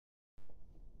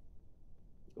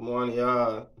Good morning,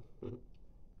 y'all.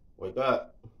 Wake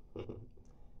up. I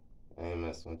ain't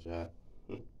messing with y'all.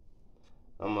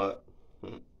 I'm up.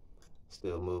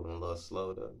 Still moving a little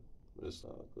slow, though. But it's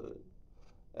all good.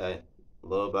 Hey,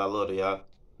 little by little, y'all.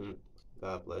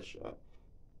 God bless y'all.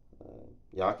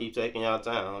 Y'all keep taking y'all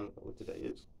time. I don't know what today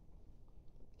is.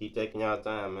 Keep taking y'all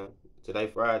time, man. Today,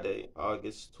 Friday,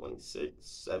 August 26th,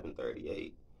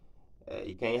 7:38.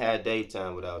 You can't have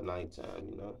daytime without nighttime,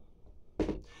 you know?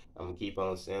 I'm gonna keep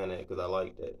on saying that because I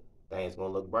like that. Things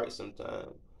gonna look bright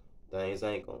sometimes. Things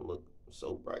ain't gonna look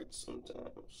so bright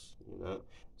sometimes. You know,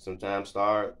 sometimes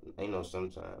stars ain't no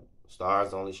sometimes.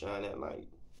 Stars only shine at night.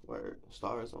 Word,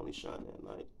 stars only shine at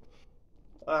night.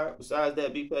 All right. Besides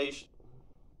that, be patient.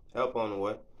 Help on the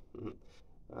way.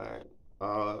 All right.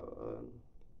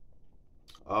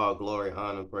 All glory,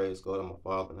 honor, and praise go to my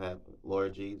Father in heaven,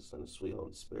 Lord Jesus, and the sweet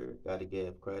Holy Spirit. Got to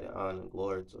give credit, honor, and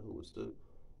glory to who is due.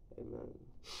 Amen.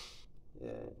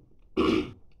 Yeah.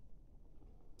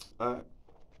 All right.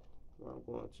 Where I'm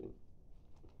going to.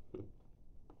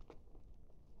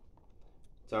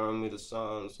 Turn me to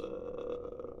Psalms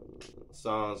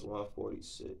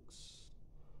 146.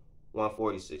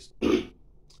 146.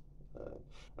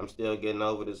 I'm still getting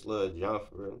over this little jump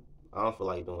for real. I don't feel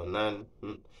like doing nothing,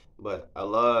 but I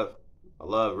love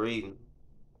reading.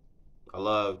 I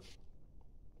love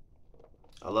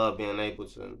being able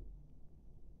to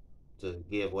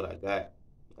give what I got.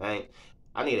 I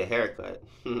need a haircut.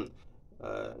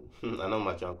 I know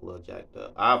my junk a little jacked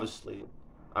up. Obviously,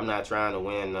 I'm not trying to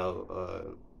win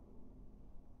no.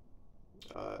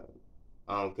 I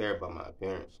don't care about my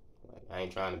appearance. Like, I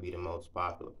ain't trying to be the most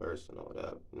popular person or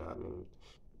whatever. You know what I mean?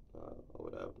 Or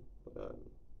whatever. But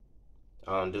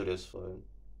I don't do this for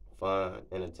fun,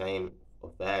 entertainment, or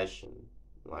fashion.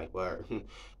 Like, word.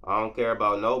 I don't care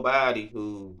about nobody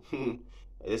who.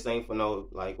 This ain't for no,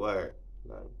 like, word.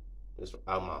 Like, it's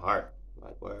out of my heart.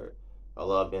 Like, word. I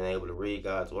love being able to read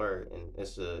God's word, and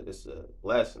it's a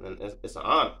blessing, and it's an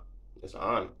honor. It's an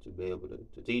honor to be able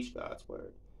to teach God's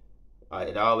word.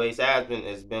 It always has been.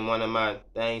 It's been one of my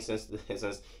things since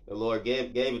since the Lord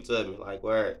gave it to me. Like,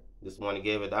 word, just want to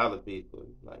give it to other people.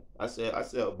 Like I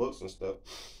sell books and stuff,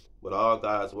 but all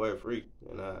God's word free,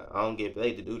 and I don't get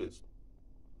paid to do this.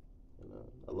 And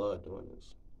I love doing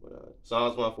this. But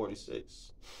Psalms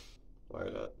 146,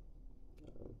 word up.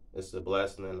 It's a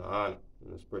blessing and an honor,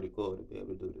 and it's pretty cool to be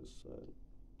able to do this.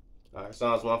 All right,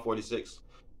 Psalms 146.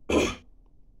 Yeah,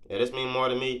 this means more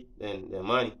to me than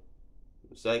money,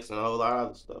 sex, and a whole lot of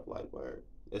other stuff. Like, word,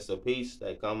 it's a peace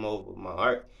that come over my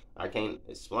heart. I can't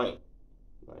explain.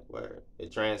 Like, word,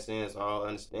 it transcends all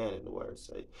understanding. The word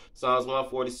say Psalms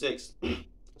 146.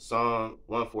 Psalm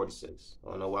 146. I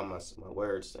don't know why my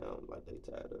words sound like they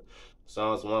tied up.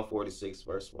 Psalms 146,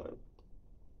 verse 1.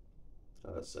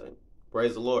 I say,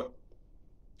 praise the Lord.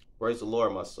 Praise the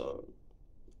Lord, my soul.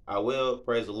 I will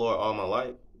praise the Lord all my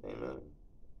life. Amen.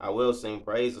 I will sing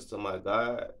praises to my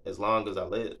God as long as I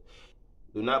live.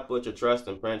 Do not put your trust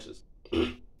in princes.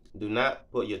 Do not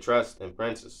put your trust in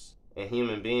princes and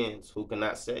human beings who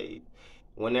cannot save.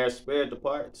 When their spirit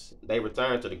departs, they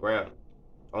return to the ground.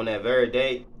 On that very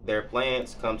day, their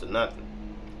plans come to nothing.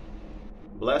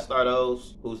 Blessed are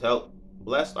those whose help.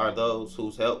 Blessed are those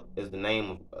whose help is the name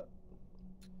of God.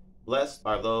 Blessed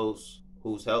are those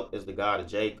whose help is the God of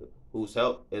Jacob, whose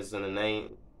help is in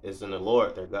the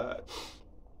Lord their God.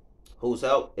 Whose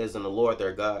help is in the Lord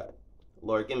their God.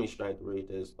 Lord, give me strength to read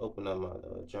this. Open up my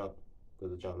junk,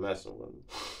 because the junk messing with me.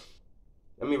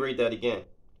 Let me read that again.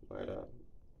 Right out.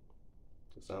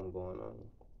 There's something going on.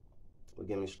 But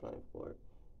give me strength for it.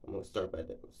 I'm going to start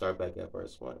back at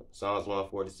verse 1. Psalms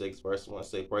 146, verse 1.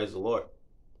 Say, praise the Lord.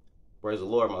 Praise the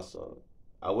Lord, my soul.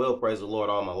 I will praise the Lord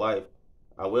all my life.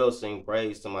 I will sing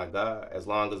praise to my God as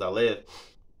long as I live.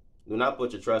 Do not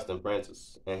put your trust in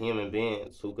princes and human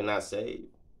beings who cannot save.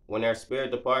 When their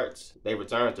spirit departs, they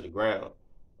return to the ground.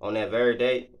 On that very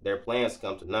day, their plans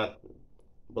come to nothing.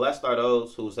 Blessed are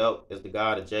those whose help is the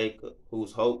God of Jacob,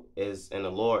 whose hope is in the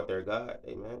Lord their God.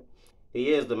 Amen.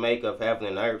 He is the maker of heaven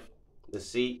and earth, the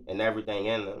sea, and everything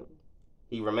in them.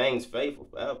 He remains faithful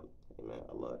forever. Amen.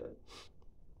 I love that.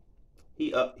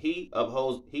 He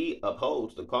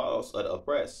upholds the cause of the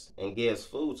oppressed and gives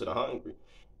food to the hungry.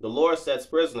 The Lord sets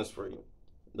prisoners free.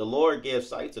 The Lord gives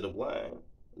sight to the blind.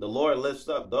 The Lord lifts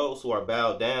up those who are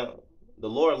bowed down. The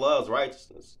Lord loves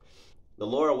righteousness. The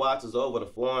Lord watches over the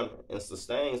foreigner and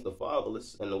sustains the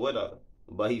fatherless and the widow,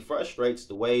 but he frustrates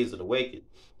the ways of the wicked.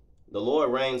 The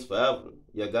Lord reigns forever.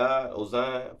 Your God, O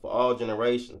Zion, for all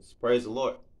generations. Praise the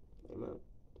Lord. Amen.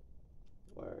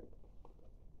 All right.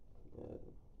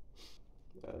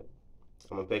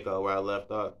 I'm going to pick up where I left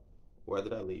off. Where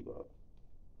did I leave off?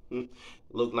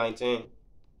 Luke 19.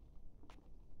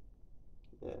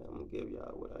 Yeah, I'm gonna give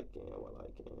y'all what I can while I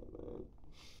can, man.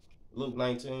 Luke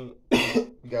 19.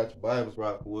 You got your Bibles,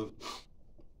 Rockwood.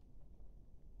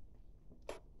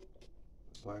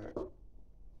 All right.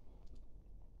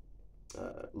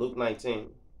 Luke 19,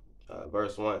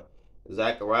 verse 1.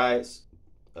 Zacchaeus,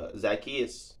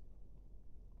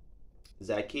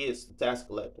 Zacchaeus, the tax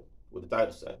collector. What the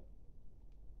title say?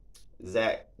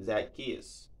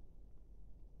 Zacchaeus,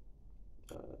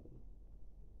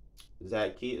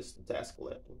 Zacchaeus, the tax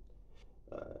collector.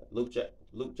 Luke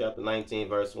chapter 19,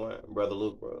 verse 1. Brother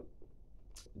Luke wrote,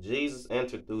 Jesus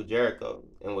entered through Jericho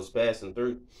and was passing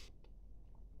through.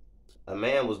 A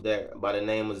man was there by the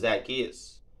name of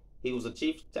Zacchaeus. He was a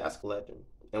chief tax collector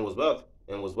and was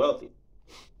wealthy.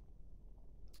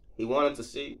 He wanted to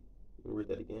see. Let me read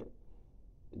that again.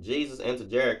 Jesus entered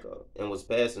Jericho and was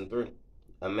passing through.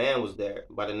 A man was there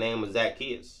by the name of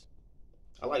Zacchaeus.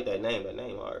 I like that name. That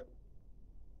name hard.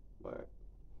 All right.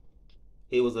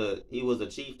 He was a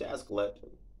chief tax collector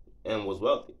and was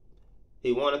wealthy.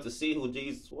 He wanted to see who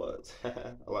Jesus was.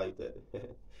 I like that.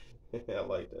 I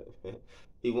like that.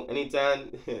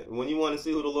 Anytime when you want to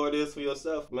see who the Lord is for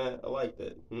yourself, man, I like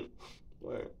that.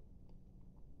 Right.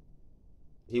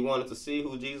 He wanted to see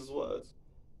who Jesus was,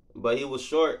 but he was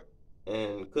short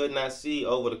and could not see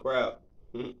over the crowd.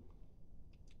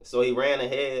 So he ran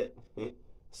ahead.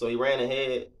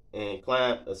 And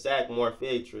climbed a sycamore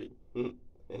fig tree.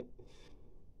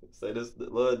 So this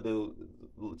little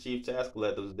dude, chief tax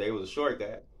collector, they was a short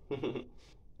guy.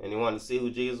 And he wanted to see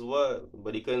who Jesus was,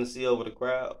 but he couldn't see over the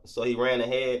crowd. So he ran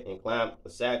ahead and climbed a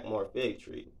sycamore fig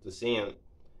tree to see him,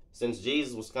 since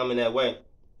Jesus was coming that way.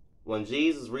 When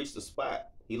Jesus reached the spot,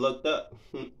 he looked up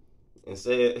and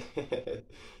said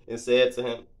to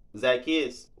him,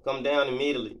 Zacchaeus, come down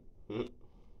immediately. I'm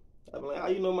like, how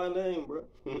you know my name, bro?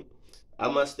 I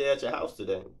must stay at your house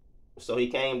today. So he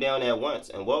came down at once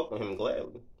and welcomed him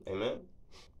gladly. Amen.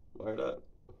 Word up.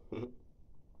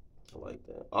 I like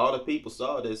that. All the people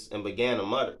saw this and began to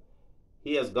mutter,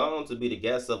 He has gone to be the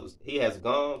guest of a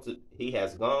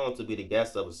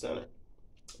sinner.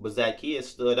 But Zacchaeus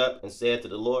stood up and said to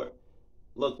the Lord,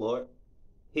 Look, Lord,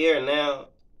 here and now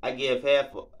I give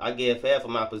half of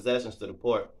my possessions to the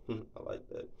poor. I like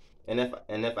that. And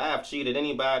if I have cheated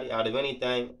anybody out of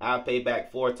anything, I'll pay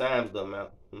back 4 times the amount.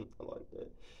 I like that.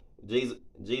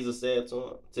 Jesus said to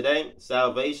him, Today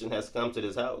salvation has come to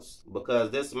this house, because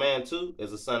this man too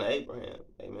is a son of Abraham.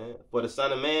 Amen. For the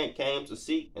Son of Man came to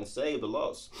seek and save the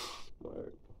lost.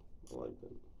 Word. I like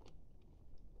that.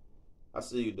 I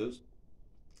see you, dudes.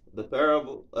 The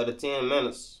parable of the 10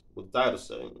 minutes, with the title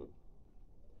saying.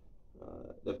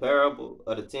 The parable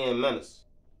of the 10 minutes.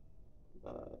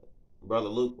 Brother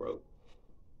Luke wrote.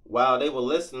 While they were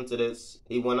listening to this,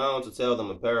 he went on to tell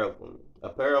them a parable. A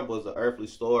parable is an earthly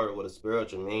story with a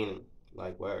spiritual meaning,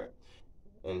 like word.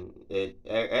 And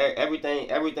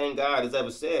everything God has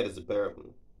ever said is a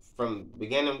parable. From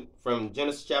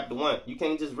Genesis chapter 1. You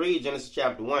can't just read Genesis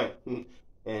chapter 1.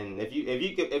 And if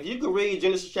you could read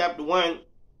Genesis chapter 1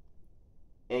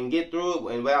 and get through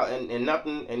it and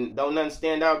nothing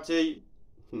stand out to you,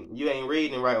 you ain't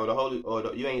reading right,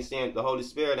 or you ain't seeing, the Holy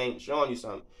Spirit ain't showing you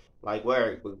something. Like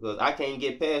word, because I can't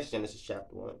get past Genesis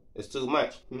chapter 1. It's too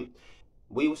much.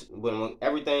 When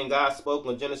everything God spoke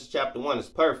in Genesis chapter 1 is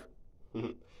perfect.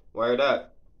 Word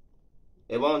up.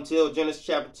 It wasn't until Genesis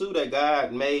chapter 2 that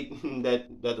God made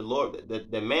that the Lord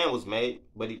that man was made.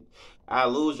 But I'll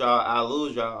lose y'all. I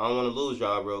don't want to lose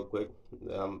y'all real quick.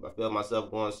 I feel myself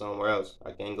going somewhere else.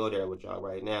 I can't go there with y'all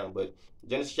right now. But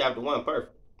Genesis chapter 1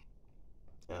 perfect.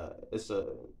 It's a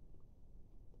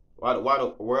why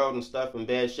the world and stuff in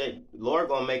bad shape. Lord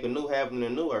gonna make a new heaven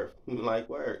and a new earth. Like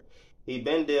word. He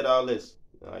been did all this.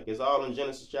 Like it's all in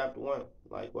Genesis chapter 1.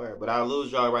 Like word. But I'll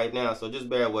lose y'all right now, so just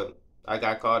bear with me. I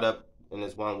got caught up in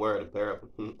this one word, a parable.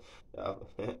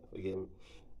 Forgive me.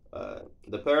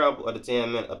 The parable of the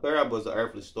 10 minutes. A parable is an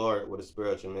earthly story with a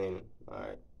spiritual meaning.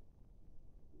 Alright.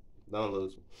 Don't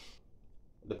lose me.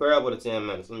 The parable of the 10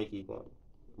 minutes. Let me keep on.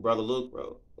 Brother Luke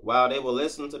wrote. While they were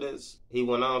listening to this, he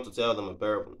went on to tell them a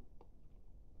parable.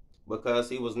 Because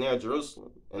he was near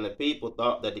Jerusalem, and the people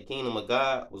thought that the kingdom of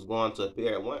God was going to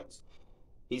appear at once.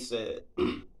 He said,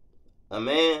 A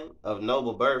man of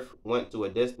noble birth went to a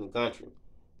distant country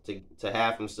to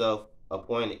have himself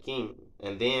appointed king,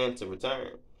 and then to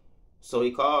return. So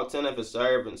he called 10 of his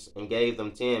servants and gave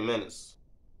them 10 minutes.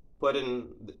 Put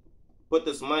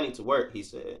this money to work, he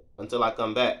said, until I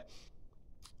come back.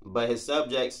 But his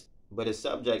subjects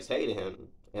hated him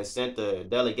and sent a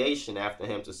delegation after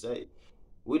him to say,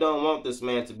 We don't want this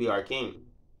man to be our king.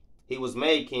 He was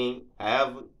made king,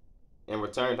 however, and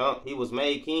returned home. He was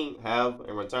made king, however,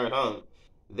 and returned home.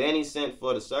 Then he sent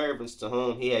for the servants to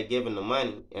whom he had given the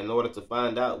money in order to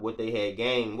find out what they had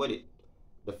gained with it.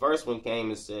 The first one came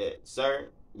and said, Sir,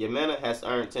 your manna has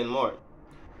earned 10 more.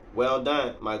 Well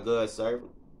done, my good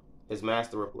servant, his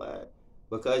master replied.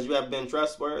 Because you have been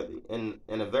trustworthy in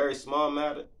a very small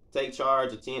matter, take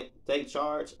charge of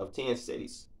 10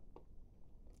 cities.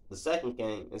 The second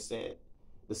came and said,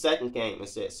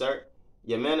 Sir,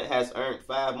 your manna has earned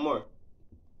 5 more.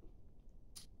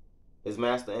 His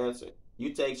master answered,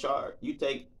 You take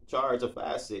charge of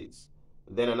 5 cities.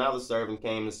 Then another servant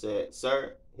came and said,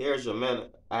 Sir, here's your manna.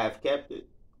 I have kept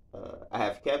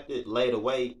it laid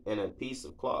away in a piece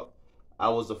of cloth. I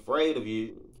was afraid of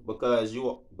you because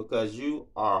you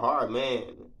are a hard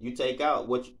man. You take out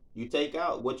what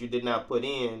you did not put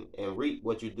in and reap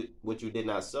what you did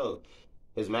not sow.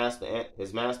 His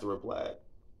master replied,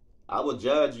 I will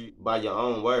judge you by your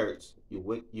own words, you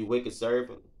wicked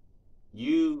servant.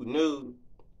 You knew,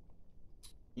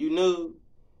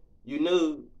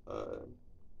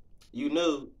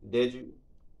 did you?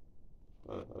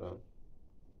 Hold on.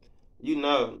 You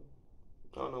know,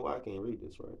 I don't know why I can't read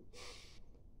this right.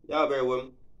 Y'all bear with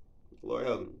me. Lord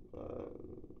help me.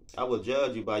 I will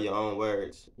judge you by your own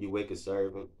words, you wicked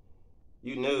servant.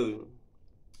 You knew,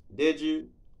 did you,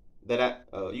 that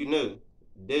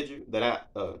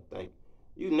thank you.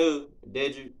 You knew,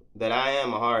 did you, that I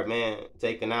am a hard man,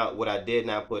 taking out what I did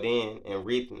not put in and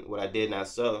reaping what I did not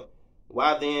sow?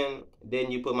 Why then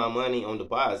didn't you put my money on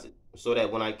deposit, so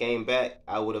that when I came back,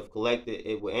 I would have collected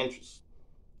it with interest?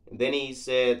 Then he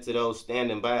said to those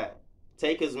standing by,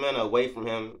 Take his manna away from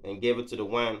him and give it to the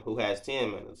one who has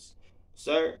 10 minas.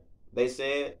 Sir, they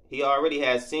said, he already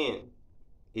has 10.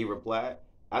 He replied,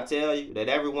 I tell you that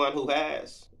everyone who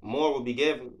has, more will be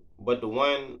given, but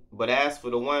as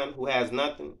for the one who has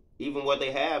nothing, even what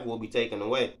they have will be taken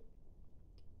away.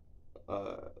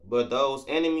 But those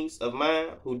enemies of mine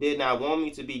who did not want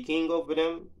me to be king over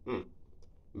them,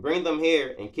 bring them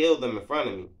here and kill them in front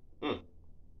of me.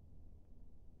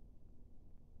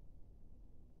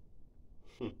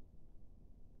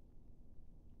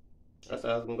 That's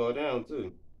how it's going to go down,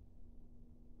 too.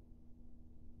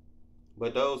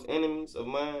 But those enemies of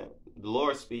mine, the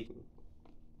Lord speaking,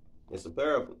 it's a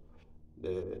parable.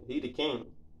 He the king.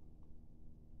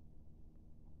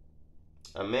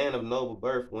 A man of noble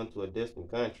birth went to a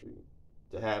distant country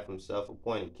to have himself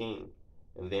appointed king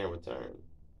and then return.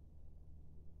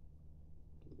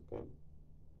 Okay.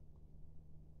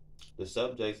 The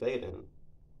subjects hated him.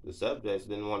 The subjects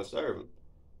didn't want to serve him.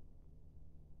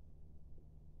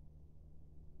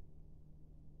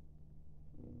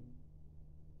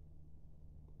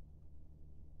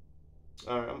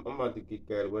 All right, I'm about to get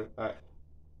carried away. All right.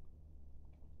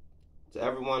 To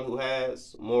everyone who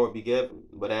has, more will be given.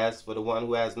 But as for the one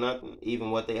who has nothing, even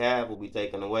what they have will be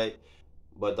taken away.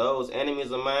 But those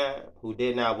enemies of mine who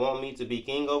did not want me to be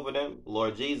king over them,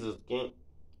 Lord Jesus, king,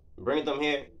 bring them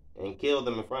here and kill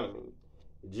them in front of me.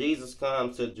 Jesus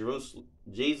comes to Jerusalem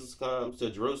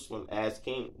as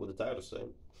king, what the title say.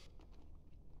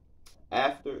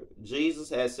 After Jesus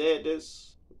had said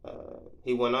this,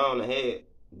 he went on ahead,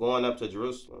 going up to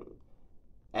Jerusalem.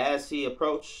 As he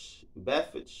approached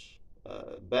Bethphage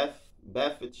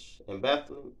and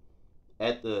Bethlehem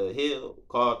at the hill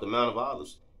called the Mount of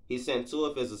Olives, he sent 2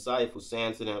 of his disciples,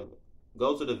 saying to them,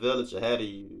 Go to the village ahead of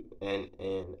you, and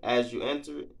as you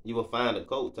enter it, you will find a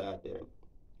coat tied there,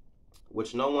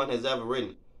 which no one has ever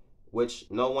ridden.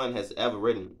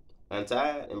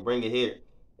 Untie it and bring it here.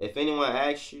 If anyone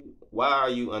asks you, Why are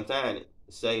you untying it?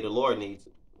 Say, The Lord needs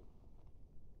it.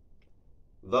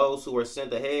 Those who were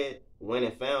sent ahead went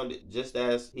and found it just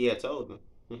as he had told them.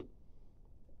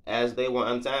 As they were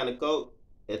untying the coat,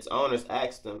 its owners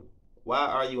asked them, Why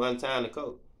are you untying the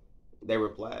coat? They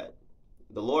replied,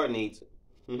 The Lord needs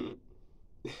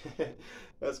it.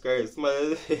 That's crazy.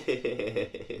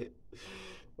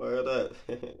 Word up.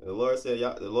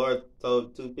 The Lord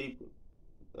told 2 people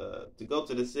to go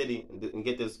to the city and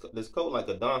get this coat like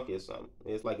a donkey or something.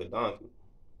 It's like a donkey.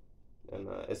 And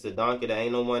it's a donkey that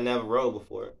ain't no one never rode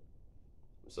before.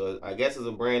 So I guess it's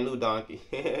a brand new donkey.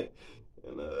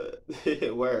 And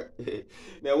it worked.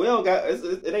 Now we don't got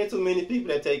it ain't too many people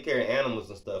that take care of animals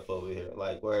and stuff over here.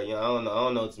 Like where I don't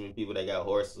know too many people that got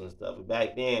horses and stuff. But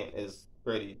back then it's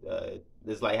pretty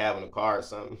it's like having a car or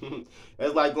something.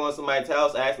 It's like going to somebody's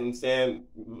house asking, saying,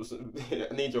 I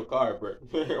need your car, bro.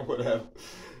 Or whatever.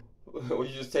 Or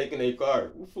you just taking a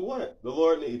car. For what? The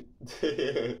Lord needs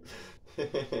it.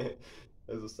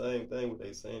 It's the same thing what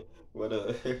they saying.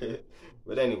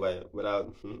 But anyway,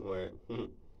 without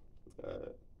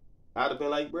I'd have been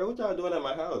like, bro, what y'all doing at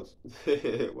my house?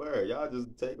 Where y'all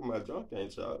just taking my drunk,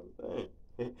 ain't y'all? Dang.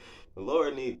 The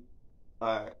Lord need.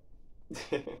 All right.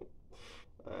 All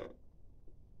right.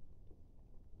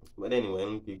 But anyway,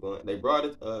 let me keep going. They brought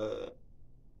it. The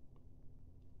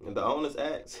owners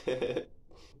asked.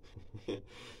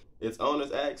 Its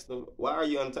owners asked them, "Why are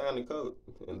you untying the coat?"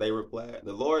 And they replied,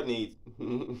 "The Lord needs."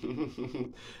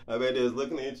 I bet they was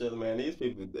looking at each other, man. These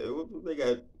people, they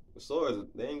got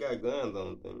swords. They ain't got guns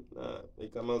on them. Nah, they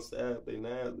come outside, they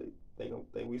knives. They gonna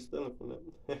think we stealing from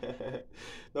them.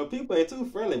 No, people ain't too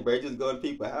friendly, bro. Just go to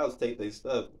people's house, take their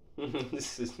stuff. I'm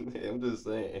just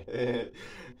saying.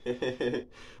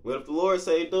 But if the Lord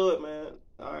say do it, man,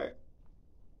 all right.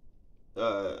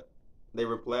 Uh, they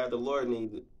replied, "The Lord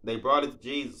needs it." They brought it to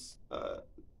Jesus.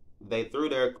 They threw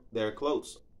their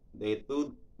cloaks. They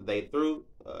threw. They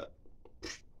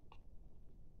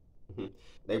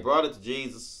brought it to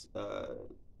Jesus.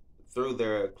 Threw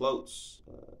their cloaks.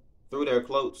 Threw their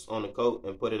cloaks on the coat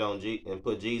and put it on and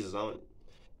put Jesus on it.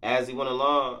 As he went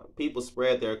along, people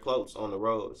spread their cloaks on the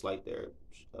road. It's like their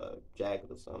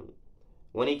jacket or something.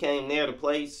 When he came near the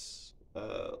place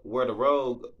where the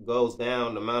road goes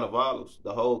down the Mount of Olives,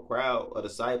 the whole crowd of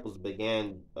disciples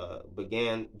began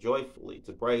joyfully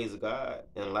to praise God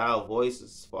in loud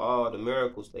voices for all the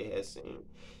miracles they had seen.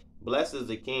 Blessed is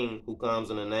the King who comes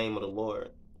in the name of the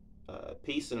Lord.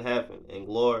 Peace in heaven and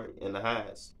glory in the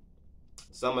highest.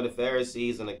 Some of the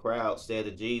Pharisees in the crowd said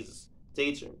to Jesus,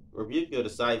 "Teacher, rebuke your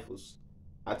disciples."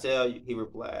 "I tell you," he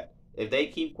replied, "if they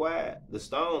keep quiet, the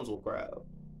stones will crowd.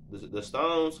 The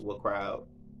stones will crowd."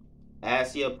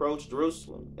 As he approached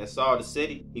Jerusalem and saw the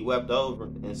city, he wept over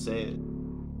it and said,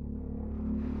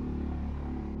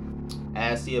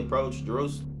 As he approached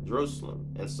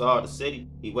Jerusalem and saw the city,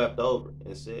 he wept over it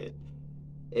and said,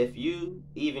 "If you,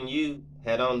 even you,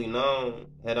 had only known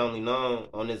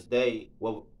on this day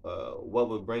what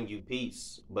would bring you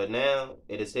peace, but now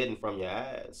it is hidden from your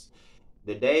eyes.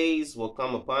 The days will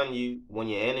come upon you when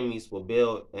your enemies will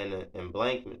build an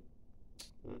embankment.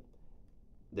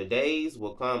 The days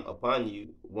will come upon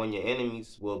you when your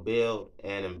enemies will build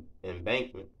an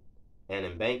embankment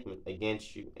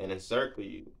against you and encircle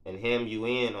you and hem you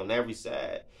in on every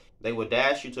side. They will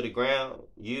dash you to the ground,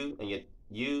 you and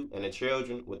the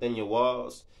children within your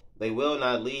walls. They will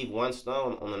not leave one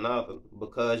stone on another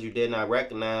because you did not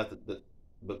recognize the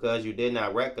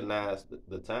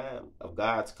time of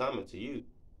God's coming to you."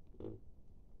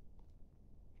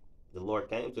 The Lord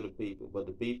came to the people, but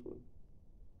the people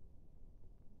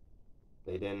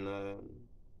they didn't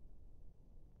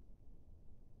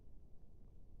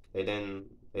they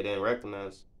didn't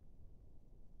recognize.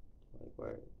 Like,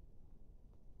 right.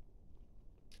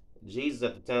 Jesus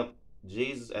at the temple.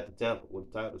 Jesus at the temple.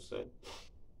 What the title say?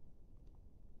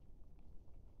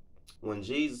 When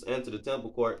Jesus entered the temple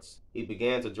courts, he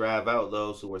began to drive out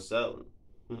those who were selling.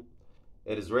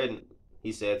 "It is written,"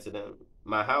 he said to them,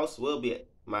 my house will be a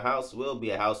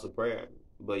house of prayer,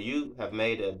 but you have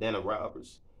made it a den of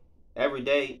robbers." Every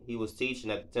day he was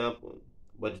teaching at the temple,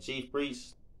 but the chief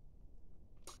priests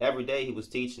every day he was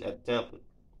teaching at the temple.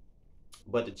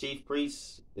 But the chief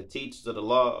priests, the teachers of the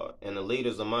law, and the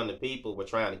leaders among the people were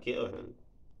trying to kill him.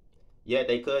 Yet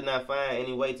they could not find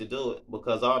any way to do it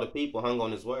because all the people hung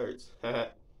on his words.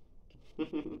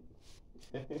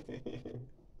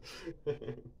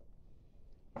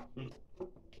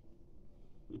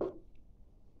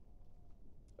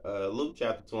 Luke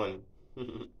chapter 20.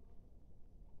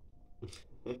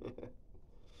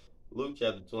 Luke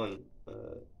chapter 20.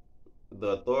 The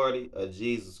authority of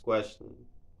Jesus' question.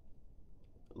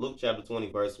 Luke chapter 20,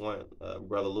 verse 1.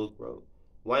 Brother Luke wrote,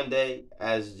 one day,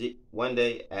 as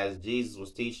Jesus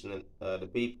was teaching the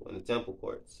people in the temple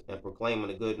courts and proclaiming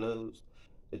the good news,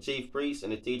 the chief priests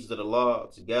and the teachers of the law,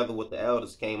 together with the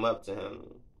elders, came up to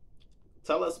him.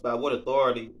 "Tell us by what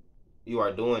authority you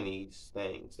are doing these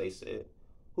things," they said.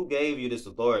 "Who gave you this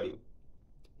authority?"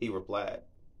 He replied,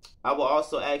 "I will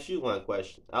also ask you one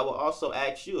question. I will also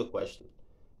ask you a question.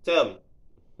 Tell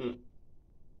me."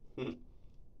 All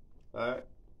right.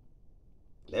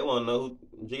 They want to know who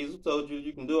Jesus told you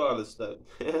you can do all this stuff.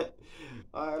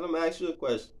 All right, let me ask you a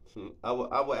question. I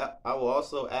will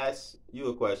also ask you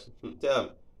a question. Tell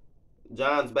me,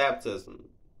 John's baptism.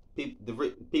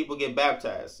 People get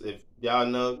baptized. If y'all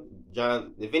know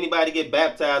John, if anybody get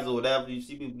baptized or whatever, you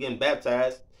see people getting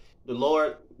baptized. The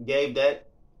Lord gave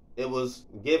that. It was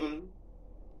given.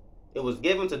 It was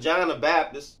given to John the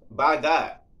Baptist by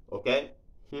God. Okay.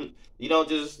 You don't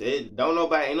just ain't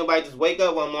nobody just wake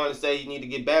up one morning and say you need to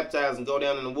get baptized and go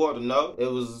down in the water. No, it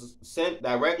was sent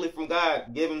directly from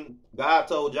God. God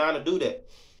told John to do that.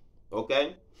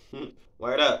 Okay,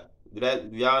 word up. Do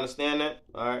y'all understand that?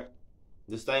 All right.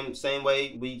 The same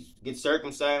way we get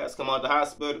circumcised, come out the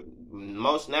hospital.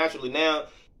 Most naturally now,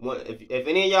 if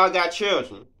any of y'all got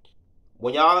children,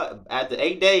 when y'all at the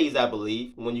 8 days, I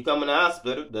believe, when you come in the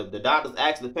hospital, the doctors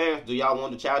ask the parents, "Do y'all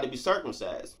want the child to be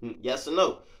circumcised? Yes or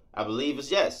no?" I believe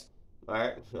it's yes. All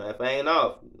right, if I ain't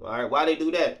off. All right, why they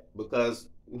do that? Because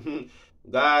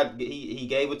God, he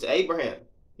gave it to Abraham.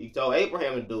 He told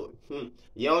Abraham to do it.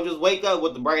 You don't just wake up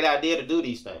with the bright idea to do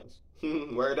these things.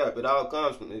 Word up, it all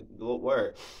comes from the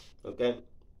word. Okay.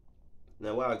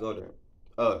 Now why I go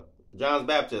there? John's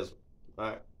baptism. All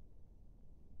right.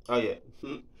 Oh yeah.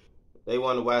 They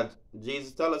wonder why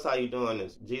Jesus, tell us how you doing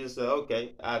this. Jesus said,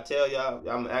 "Okay, I tell y'all.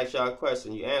 I'm gonna ask y'all a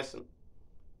question. You answer.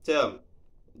 Tell me,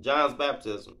 John's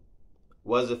baptism,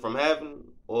 was it from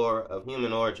heaven or of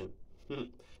human origin?"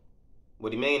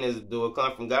 What he mean is, do it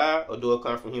come from God or do it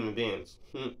come from human beings?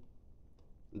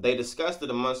 They discussed it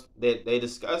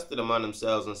among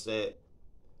themselves and said,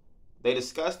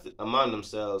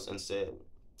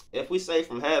 if we say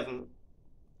from heaven,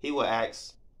 he will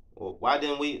ask, well, why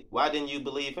didn't you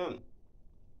believe him?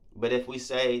 But if we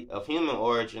say of human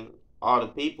origin, all the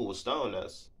people will stone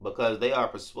us, because they are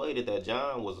persuaded that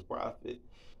John was a prophet.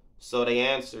 So they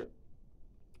answered,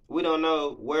 we don't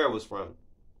know where it was from.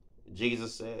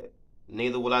 Jesus said,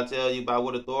 neither will I tell you by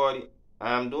what authority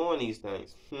I am doing these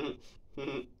things.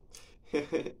 We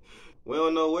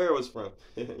don't know where it was from.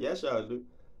 Yes, y'all do.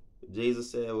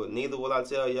 Jesus said, well, neither will I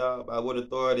tell y'all by what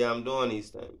authority I'm doing these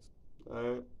things. All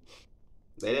right.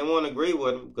 They didn't want to agree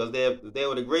with him, because if they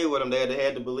would agree with him, they'd have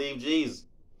had to believe Jesus.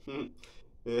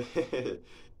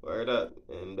 Word up.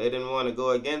 And they didn't want to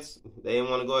go against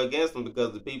him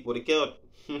because the people would have killed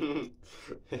him.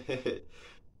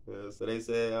 So they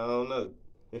said, I don't know.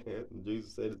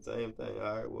 Jesus said the same thing.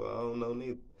 All right, well, I don't know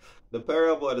neither. The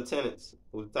parable of the tenants,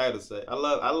 what the title say. I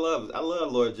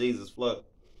love Lord Jesus' flow.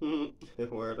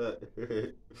 Word up.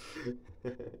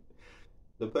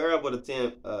 The parable of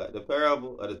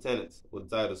the tenants, what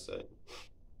the title say.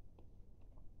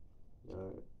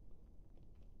 All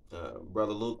right.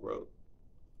 Brother Luke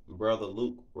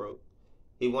wrote.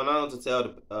 He went on to tell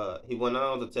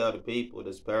the people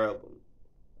this parable.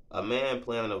 A man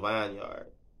planted a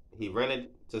vineyard. He rented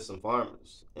it to some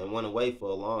farmers and went away for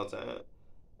a long time.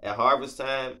 At harvest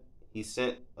time, he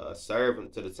sent a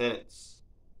servant to the tenants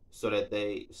so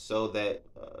they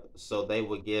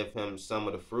would give him some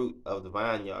of the fruit of the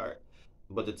vineyard.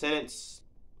 But the tenants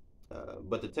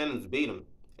beat him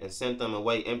and sent them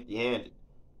away empty-handed.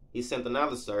 He sent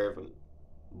another servant,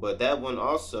 but that one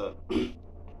also.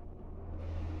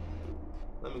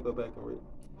 Let me go back and read.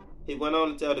 He went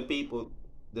on to tell the people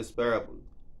this parable.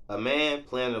 A man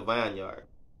planted a vineyard.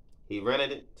 He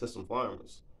rented it to some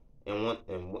farmers and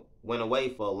went away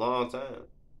for a long time.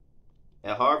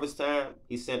 At harvest time,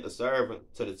 he sent a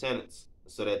servant to the tenants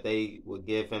so that they would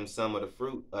give him some of the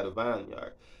fruit of the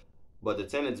vineyard. But the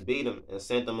tenants beat him and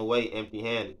sent them away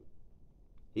empty-handed.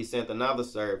 He sent another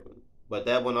servant, but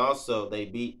that one also they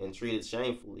beat and treated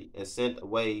shamefully and sent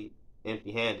away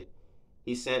empty-handed.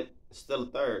 He sent still a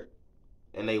third,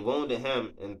 and they wounded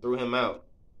him and threw him out.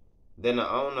 Then the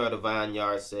owner of the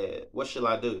vineyard said, what shall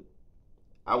I do?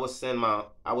 I will send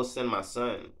my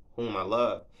son, whom I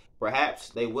love. Perhaps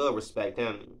they will respect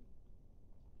him.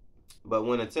 But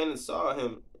when the tenants saw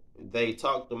him, they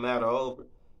talked the matter over.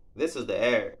 This is the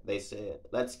heir, they said.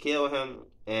 Let's kill him,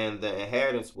 and the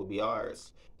inheritance will be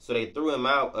ours. So they threw him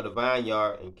out of the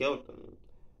vineyard and killed him.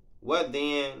 What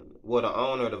then will the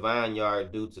owner of the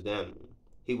vineyard do to them?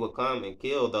 He will come and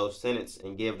kill those tenants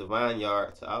and give the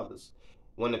vineyard to others.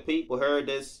 When the people heard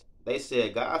this, they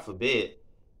said, God forbid.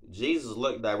 Jesus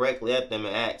looked directly at them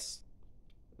and asked,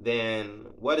 then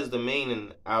what is the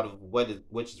meaning out of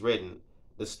which is written?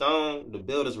 The stone the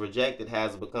builders rejected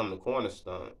has become the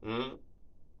cornerstone.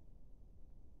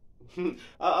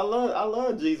 I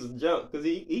love Jesus' jump, because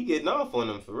he getting off on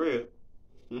them for real.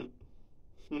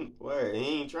 Word,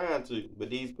 he ain't trying to, but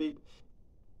the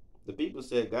people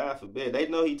said, God forbid. They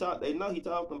know he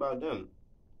talking about them.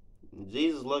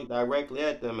 Jesus looked directly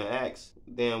at them and asked,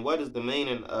 then what is the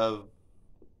meaning of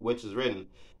which is written?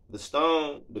 The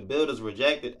stone the builders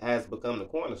rejected has become the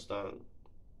cornerstone.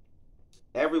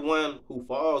 Everyone who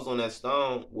falls on that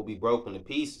stone will be broken to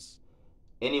pieces.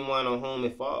 Anyone on whom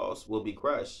it falls will be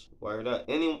crushed. Word up.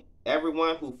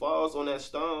 Everyone who falls on that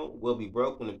stone will be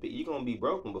broken to pieces. You're going to be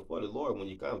broken before the Lord when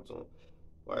you come to him.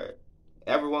 Word.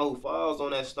 Everyone who falls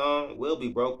on that stone will be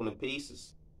broken to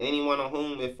pieces. Anyone on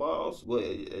whom it falls,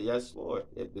 yes, Lord.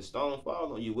 If the stone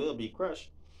falls on you, will be crushed.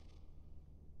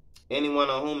 Anyone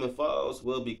on whom it falls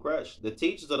will be crushed. The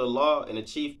teachers of the law and the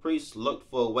chief priests looked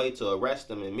for a way to arrest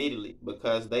him immediately,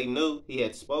 because they knew he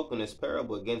had spoken this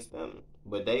parable against them.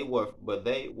 But they were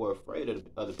afraid of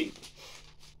the people.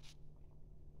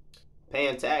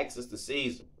 Paying taxes to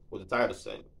Caesar, what the title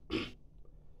say.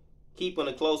 Keeping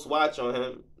a close watch on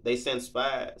him, they sent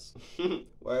spies.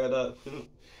 Word up.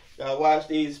 Gotta watch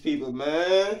these people,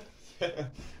 man.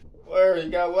 Word,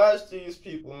 you gotta watch these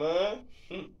people, man.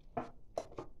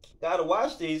 Gotta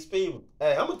watch these people.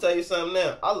 Hey, I'm gonna tell you something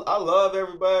now. I love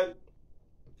everybody.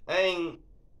 I ain't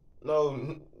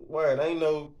no word. I ain't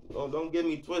no. Oh, don't get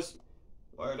me twisted.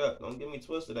 Word up. Don't get me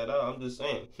twisted at all. I'm just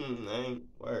saying. I ain't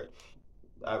word.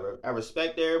 I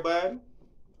respect everybody.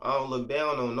 I don't look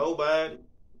down on nobody.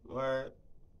 Word.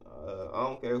 I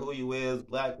don't care who you is,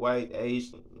 black, white,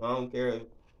 Asian. I don't care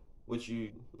what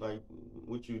you like,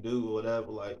 what you do or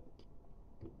whatever. Like,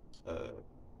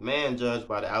 man judged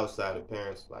by the outside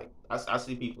appearance. Like, I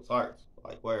see people's hearts.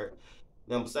 Like, where.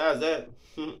 Now, besides that,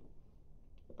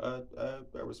 I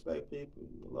respect people.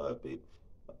 I love people.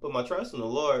 I put my trust in the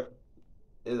Lord.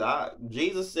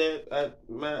 Jesus said, I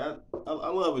love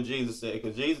what Jesus said,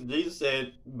 because Jesus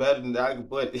said better than I can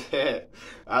put it.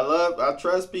 I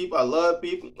trust people. I love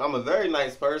people. I'm a very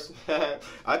nice person.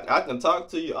 I can talk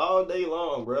to you all day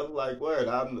long, brother. Like, word.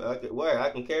 I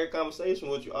can carry a conversation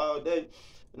with you all day.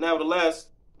 Nevertheless,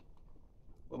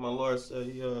 what my Lord said,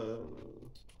 he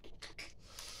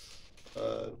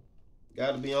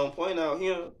got to be on point out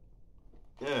here.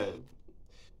 Yeah.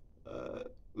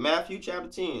 Matthew chapter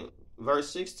 10. Verse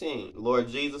 16, Lord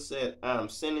Jesus said, I am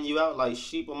sending you out like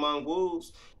sheep among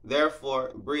wolves.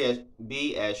 Therefore,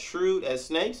 be as shrewd as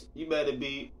snakes. You better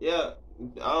be, because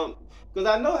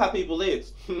I know how people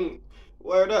is.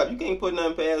 Word up. You can't put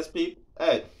nothing past people.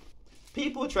 Hey,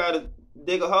 people try to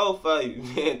dig a hole for you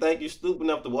and think you're stupid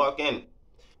enough to walk in it.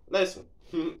 Listen.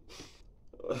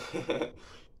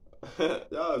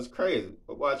 Y'all is crazy.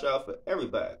 I watch out for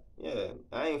everybody. Yeah,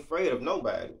 I ain't afraid of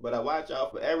nobody, but I watch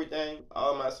out for everything,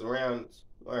 all my surroundings.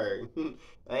 Word.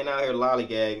 I ain't out here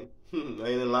lollygagging. ain't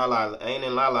in la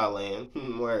la land.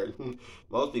 Word.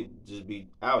 Most people just be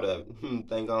out of it.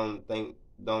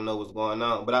 Don't know what's going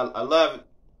on. But I love it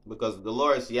because the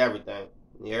Lord see everything.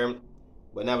 You hear me?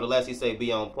 But nevertheless, he say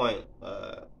be on point.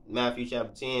 Matthew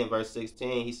chapter 10, verse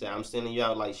 16, he said, I'm sending you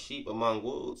out like sheep among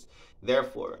wolves.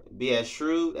 Therefore, be as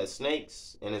shrewd as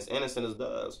snakes and as innocent as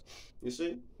doves. You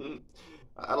see?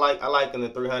 I like in the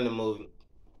 300 movie.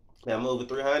 That movie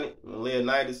 300,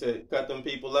 Leonidas said, cut them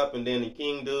people up, and then the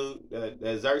king dude,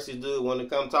 that Xerxes dude, wanted to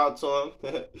come talk to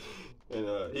him.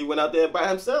 And he went out there by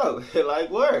himself. Like,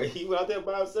 word. He went out there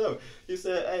by himself. He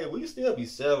said, hey, we can still be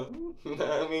civil. You know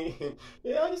what I mean?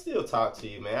 Yeah, I can still talk to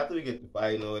you, man. After we get to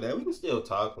fighting or whatever, we can still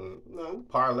talk and,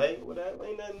 parlay or whatever.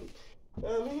 Ain't nothing. You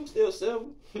know what I mean? Still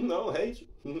civil. No hate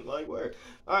you. Like, word.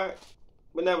 All right.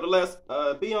 But nevertheless,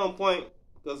 be on point.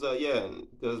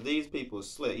 Because these people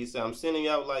slick. He said, I'm sending you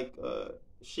out like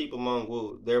sheep among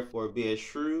wolves. Therefore, be as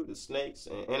shrewd as snakes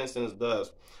and innocent as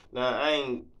doves. Now, I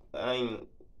ain't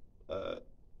I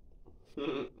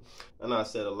know I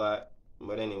said a lot,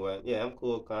 but anyway, yeah, I'm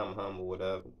cool, calm, humble,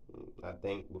 whatever. I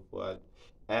think before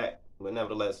I act, but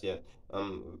nevertheless, yeah,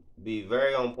 be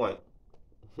very on point.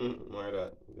 Word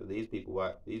up. These people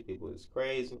is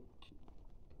crazy.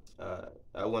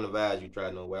 I wouldn't advise you try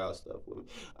no wild stuff with me.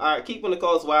 All right, keeping the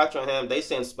close watch on him, they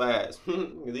sent spies.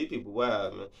 These people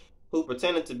wild, man. Who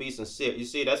pretended to be sincere. You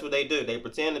see, that's what they do. They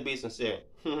pretend to be sincere.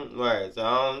 Right. So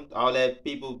all that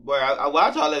people, boy, I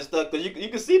watch all that stuff because you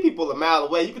can see people a mile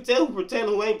away. You can tell who pretend,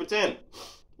 who ain't pretending.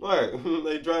 Right.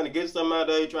 They trying to get something out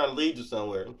of there, trying to lead you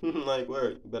somewhere. Like,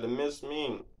 word, you better miss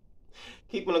me.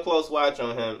 Keeping a close watch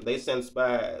on him, they sent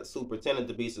spies who pretended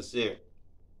to be sincere.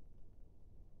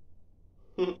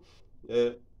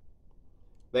 Yeah.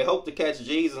 They hoped to catch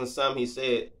Jesus in something he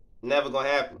said. Never gonna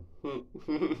happen.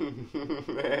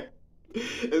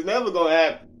 It's never gonna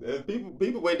happen.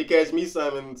 People wait to catch me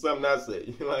something I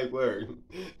say. Like, word.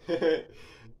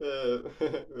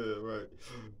 Right.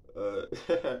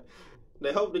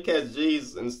 They hope to catch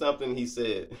Jesus in something he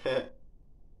said,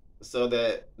 so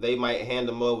that they might hand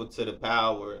him over to the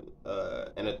power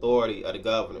and authority of the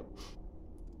governor.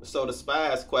 So the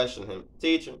spies questioned him,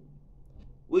 Teacher,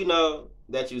 we know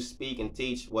that you speak and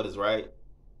teach what is right,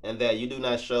 and that you do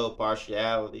not show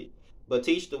partiality, but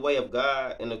teach the way of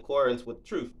God in accordance with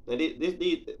truth. And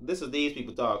this is these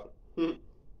people talking,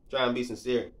 trying to be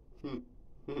sincere.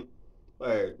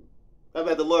 Word. I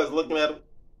bet the Lord's looking at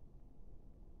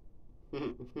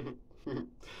them.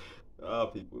 All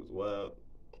people is wild.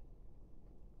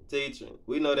 Teacher,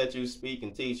 we know that you speak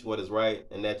and teach what is right,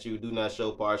 and that you do not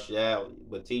show partiality,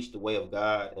 but teach the way of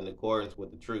God in accordance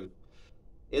with the truth.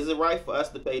 Is it right for us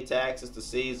to pay taxes to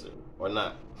Caesar or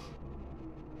not?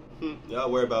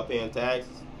 Y'all worry about paying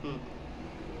taxes?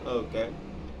 Okay.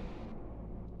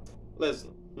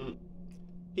 Listen.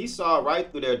 He saw right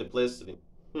through their duplicity.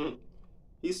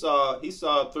 He saw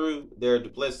through their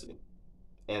duplicity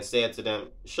and said to them,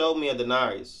 "Show me a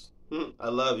denarius." I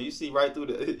love you. You see right through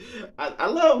the. I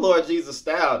love Lord Jesus'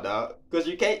 style, dog. Cause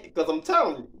you can't. Cause I'm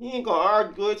telling you, he ain't gonna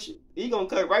argue with you. He gonna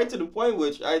cut right to the point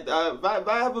with you. If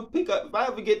I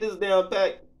ever get this down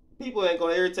pat, people ain't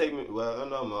gonna irritate me. Well, I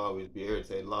know I'm gonna always be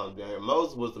irritated. Long time.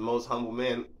 Moses was the most humble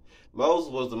man.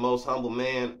 Moses was the most humble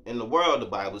man in the world. The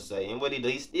Bible say, and what he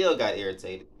did, he still got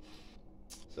irritated.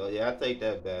 So yeah, I take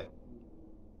that back.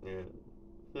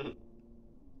 Yeah.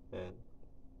 And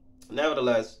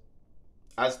nevertheless,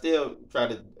 I still try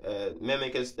to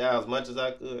mimic his style as much as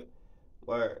I could.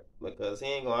 Word. Because he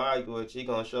ain't gonna argue with you. He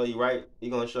gonna show you right. He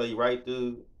gonna show you right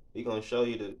through. He gonna show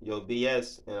you your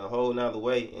BS in a whole nother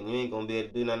way, and you ain't gonna be able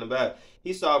to do nothing about it.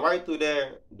 He saw right through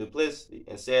their duplicity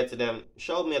and said to them,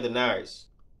 "Show me a denarius,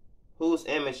 whose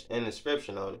image and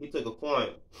inscription on it." He took a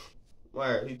coin.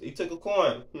 Where he took a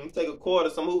coin. He took a quarter.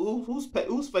 Whose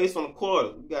face on the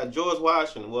quarter? You got George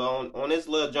Washington. Well, on this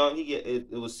little junk,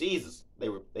 it was Caesar's.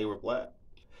 They replied.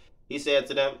 He said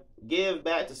to them, "Give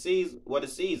back to Caesar what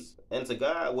is Caesar, and to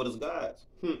God what is God's."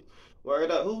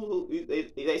 Word up.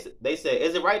 They said,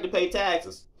 "Is it right to pay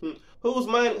taxes?" Whose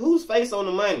money? Whose face on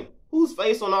the money? Whose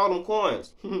face on all them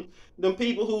coins? Them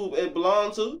people who it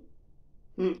belonged to.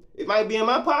 It might be in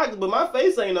my pocket, but my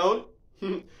face ain't on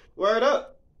it. Word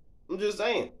up. I'm just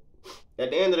saying.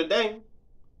 At the end of the day,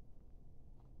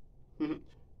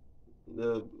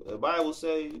 the Bible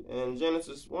say in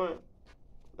Genesis 1.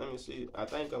 Let me see. I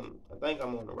think I'm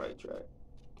on the right track.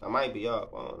 I might be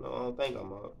off. I don't know. I don't think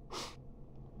I'm off.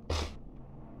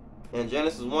 In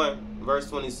Genesis 1, verse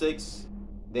 26,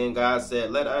 then God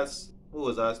said, "Let us," who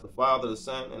is us, the Father, the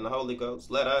Son, and the Holy Ghost,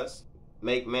 "let us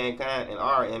make mankind in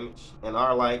our image, in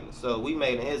our likeness." So we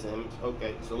made in his image.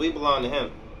 Okay, so we belong to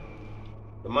him.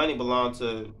 The money belonged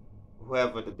to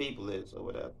whoever the people is or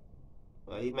whatever.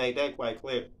 He made that quite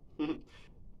clear.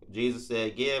 Jesus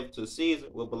said, "Give to Caesar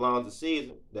what belongs to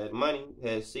Caesar." That money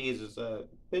has Caesar's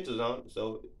pictures on it,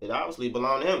 so it obviously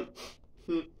belonged to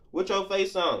him. What your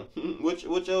face on?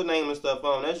 What your name and stuff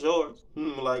on? That's yours.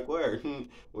 Like where?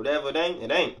 Whatever it ain't,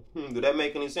 it ain't. Do that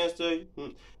make any sense to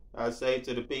you? I say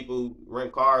to the people who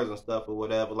rent cars and stuff or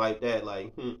whatever like that,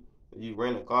 like, you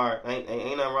rent a car, ain't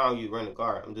nothing wrong with you rent a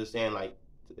car. I'm just saying, like,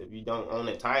 if you don't own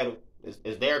the title,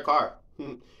 it's their car.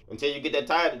 Until you get that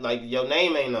title, like, your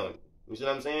name ain't on it. You see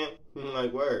what I'm saying?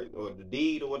 Like, word. Or the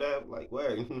deed or whatever. Like,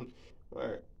 word.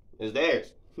 Word. It's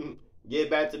theirs. Give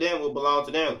back to them what belongs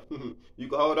to them. You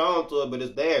can hold on to it, but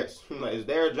it's theirs. Like, it's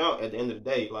their junk at the end of the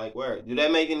day. Like, word. Do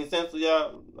that make any sense to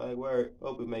y'all? Like, word.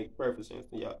 Hope it makes perfect sense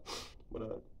to y'all.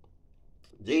 But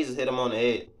Jesus hit him on the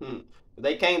head.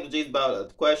 They came to Jesus about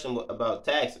a question about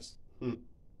taxes.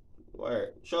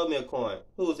 Word. Show me a coin.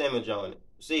 Whose image on it?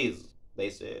 Caesar's, they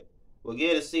said. Well,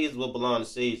 give to Caesar what belong to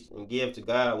Caesar, and give to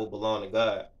God what belong to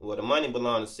God. Well, the money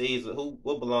belong to Caesar.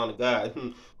 What belong to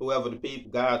God? Whoever the people,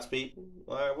 God's people.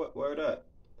 All right, word up.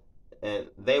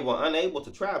 And they were unable to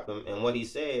trap him in what he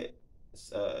said.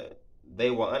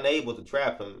 They were unable to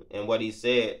trap him in what he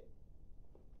said.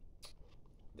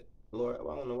 Lord,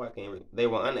 I don't know why I can't read. They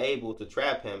were unable to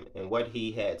trap him in what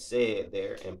he had said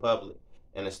there in public,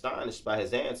 and astonished by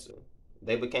his answer,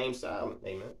 they became silent.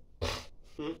 Amen.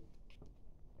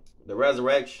 The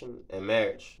resurrection and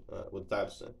marriage. What the title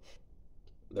say?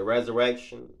 The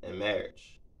resurrection and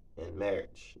marriage. And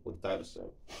marriage. What the title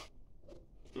say?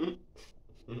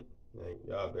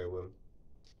 Y'all bear with me.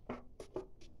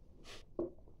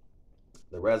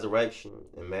 The resurrection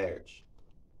and marriage.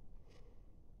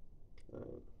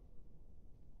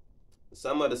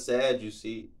 Some of the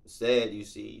Sadducees.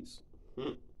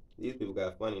 These people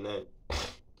got funny names.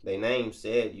 They named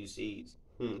Sadducees.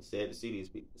 Sad to see these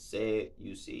people.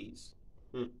 Sadducees.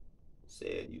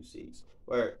 Sadducees.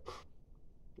 Word.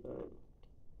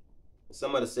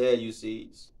 Some of the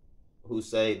Sadducees who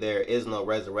say there is no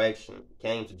resurrection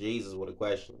came to Jesus with a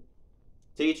question.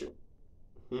 "Teacher,"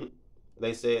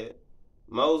 they said,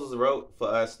 "Moses wrote for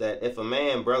us that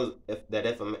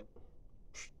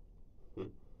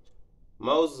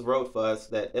Moses wrote for us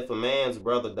that if a man's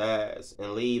brother dies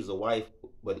and leaves a wife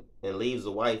but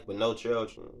no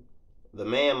children, the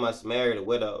man must marry the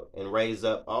widow and raise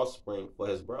up offspring for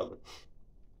his brother.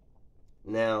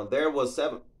 Now there were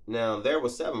 7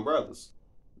 brothers.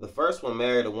 The first one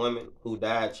married a woman who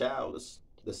died childless.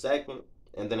 The second,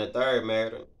 and then the third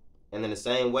married her, and in the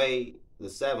same way the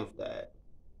 7th died.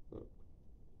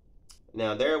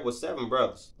 Now there were 7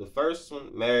 brothers. The first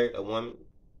one married a woman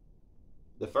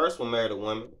The first one married a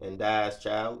woman and dies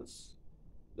childless.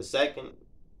 The second,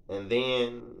 and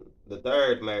then the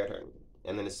third married her.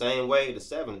 And in the same way, the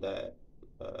seventh died.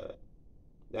 Uh,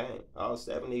 Dang, all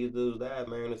seven of these dudes died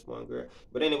marrying this one girl.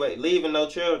 But anyway, leaving no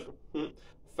children.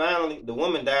 Finally, the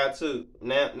woman died too.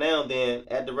 Now then,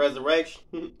 at the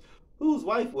resurrection, whose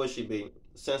wife will she be?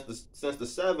 Since the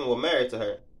seven were married to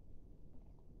her.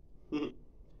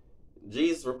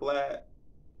 Jesus replied,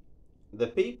 "The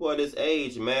people of this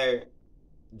age marry."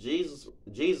 Jesus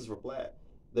replied,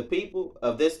 "The people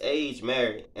of this age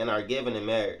marry and are given in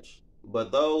marriage.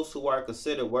 But those who are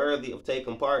considered worthy of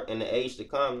taking part in the age to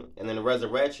come and in the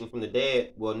resurrection from the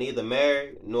dead will neither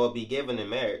marry nor be given in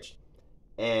marriage,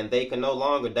 and they can no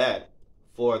longer die,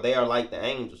 for they are like the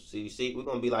angels." So you see, we're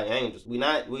gonna be like angels. We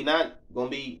not gonna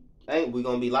be. We're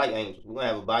gonna be like angels. We're gonna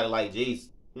have a body like Jesus.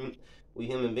 We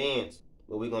human beings,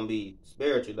 but we're gonna be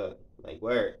spiritual though. Like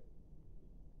word.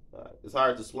 It's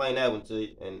hard to explain that one to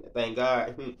you, and thank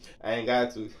God I ain't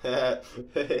got to.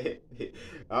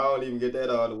 I don't even get that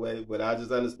all the way, but I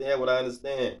just understand what I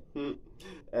understand.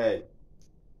 Hey,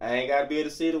 I ain't got to be able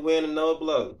to see the wind and know it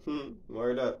blow.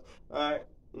 Word up. All right,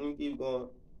 let me keep going.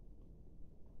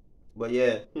 But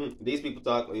yeah, these people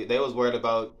talk. They was worried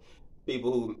about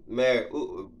people who married.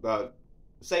 About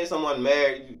say someone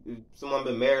married, someone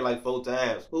been married like 4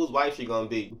 times. Whose wife she gonna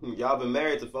be? Y'all been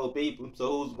married to 4 people,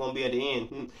 so who's gonna be at the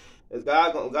end? Is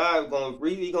God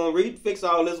gonna fix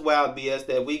all this wild BS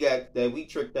that we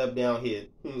tricked up down here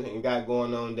and got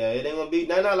going on there? It ain't gonna be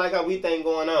not like how we think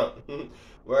going on.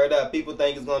 Word up, people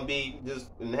think it's gonna be just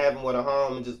in heaven with a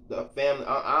home and just a family.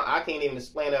 I can't even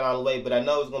explain that all the way, but I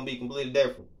know it's gonna be completely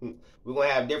different. We're gonna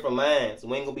have different minds.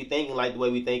 We ain't gonna be thinking like the way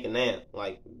we thinking now.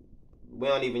 Like we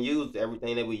don't even use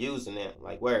everything that we using now.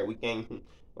 Like where we can't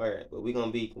where, but we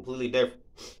gonna be completely different.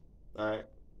 All right.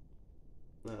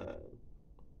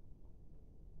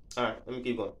 All right, let me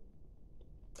keep going.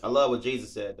 I love what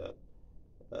Jesus said, though.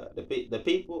 The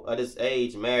people of this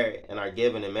age marry and are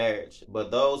given in marriage,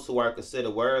 but those who are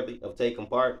considered worthy of taking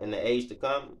part in the age to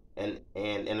come and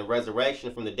in the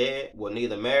resurrection from the dead will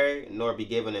neither marry nor be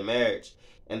given in marriage,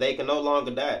 and they can no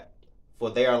longer die, for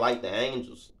they are like the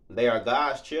angels. They are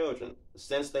God's children,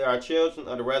 since they are children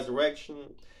of the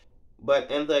resurrection.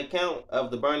 But in the account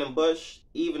of the burning bush,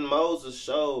 even Moses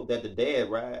showed that the dead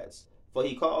rise. For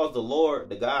he calls the Lord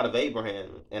the God of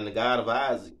Abraham, and the God of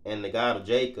Isaac, and the God of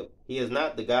Jacob. He is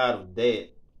not the God of the dead.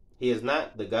 He is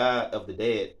not the God of the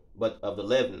dead, but of the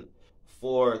living.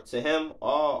 For to him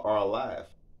all are alive.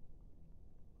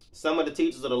 Some of the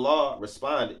teachers of the law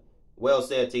responded, "Well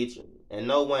said, teacher," and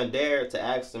no one dared to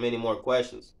ask him any more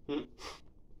questions.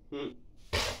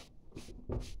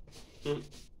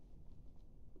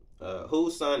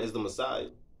 Whose son is the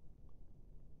Messiah?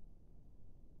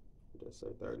 Let's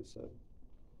say 37.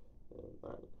 All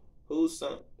right. Whose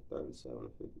son? 37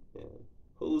 and 50. Yeah.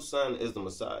 Whose son is the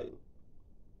Messiah?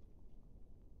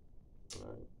 All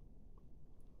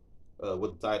right.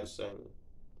 With the title saying,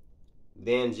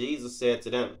 then Jesus said to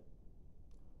them,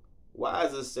 "Why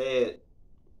is it said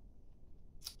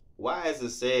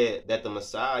that the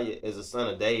Messiah is the son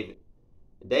of David?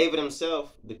 David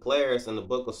himself declares in the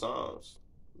book of Psalms,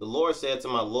 the Lord said to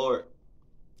my Lord,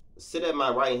 sit at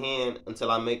my right hand until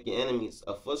I make your enemies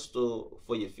a footstool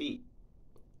for your feet."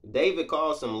 David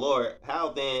calls him Lord.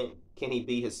 How then can he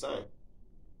be his son?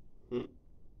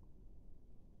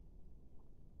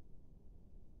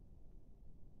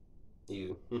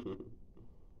 You.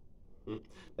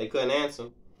 They couldn't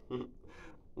answer.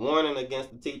 Warning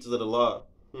against the teachers of the law.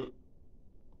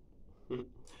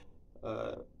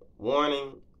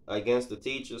 Warning against the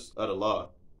teachers of the law,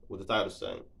 with the title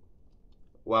saying.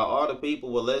 While all the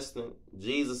people were listening,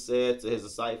 Jesus said to his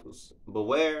disciples,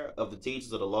 "Beware of the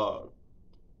teachers of the law.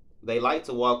 They like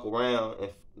to walk around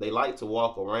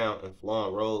in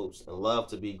flowing robes and love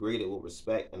to be greeted with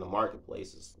respect in the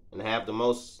marketplaces and have the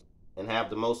most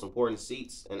important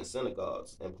seats in the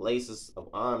synagogues and places of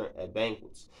honor at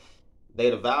banquets.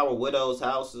 They devour widows'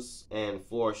 houses and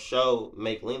for a show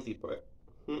make lengthy prayers.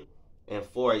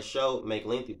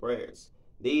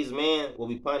 These men will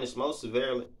be punished most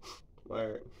severely."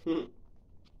 Word.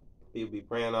 People be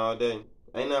praying all day.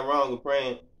 Ain't nothing wrong with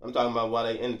praying. I'm talking about while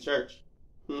they in the church.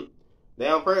 They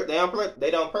don't pray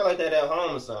like that at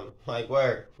home or something. Like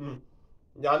word.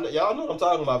 Y'all know what I'm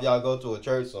talking about if y'all go to a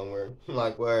church somewhere.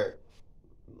 Like word.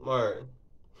 Word.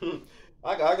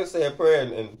 I can say a prayer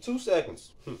in 2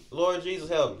 seconds. Lord Jesus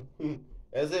help me.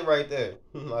 That's it right there.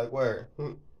 Like word.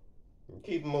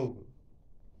 Keep moving.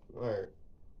 Word.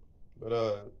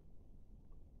 But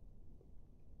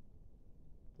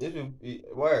this be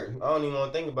word. I don't even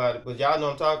want to think about it, but y'all know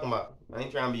what I'm talking about. I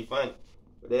ain't trying to be funny.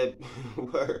 That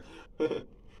word,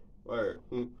 word.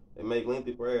 They make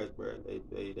lengthy prayers, bro.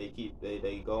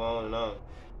 They go on and on.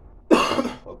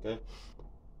 Okay.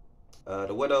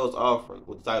 The widow's offering.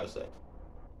 What the title say?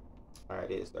 All right,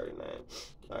 it's 39.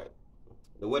 All right.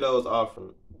 The widow's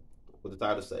offering. What the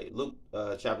title say? Luke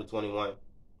chapter 21.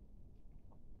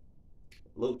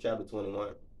 Luke chapter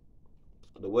 21.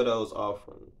 The widow's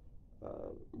offering.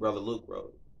 Brother Luke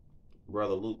wrote.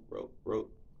 Brother Luke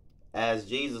wrote. As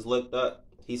Jesus looked up,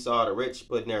 he saw the rich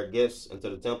putting their gifts into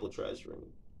the temple treasury.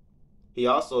 He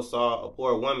also saw a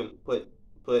poor woman put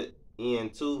in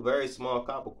 2 very small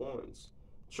copper coins.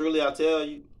 Truly I tell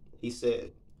you, he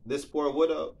said, this poor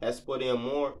widow has put in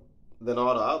more than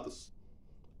all the others.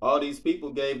 All these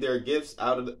people gave their gifts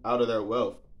out of their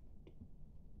wealth.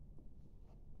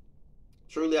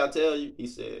 Truly I tell you, he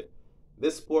said,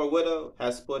 this poor widow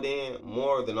has put in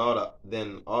more than all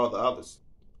the others.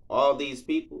 All these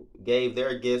people gave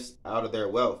their gifts out of their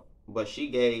wealth, but she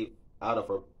gave out of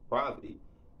her poverty.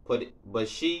 But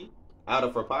she, out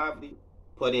of her poverty,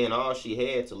 put in all she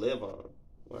had to live on.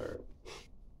 Word.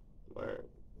 Word.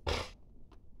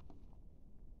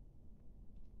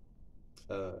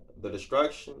 The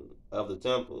destruction of the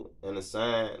temple and the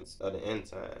signs of the end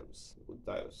times, what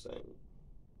the title saying.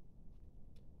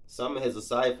 Some of his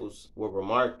disciples were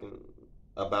remarking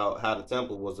about how the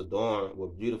temple was adorned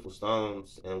with beautiful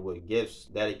stones and with gifts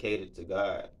dedicated to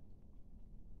God.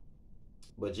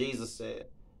 But Jesus said,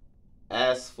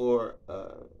 as for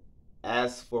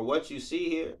what you see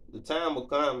here, the time will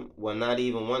come when not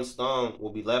even one stone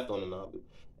will be left on another.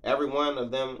 Every one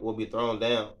of them will be thrown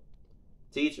down.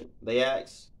 Teacher, they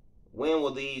asked, when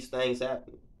will these things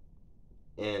happen?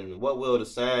 And what will be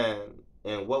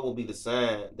the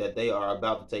sign that they are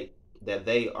about to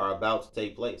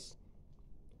take place?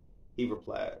 He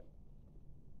replied,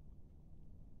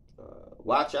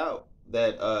 watch out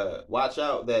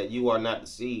that you are not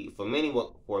deceived, for many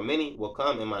will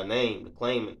come in my name,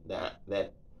 claiming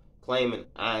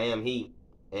I am he,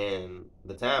 and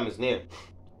the time is near.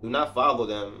 Do not follow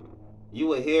them. You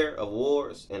will hear of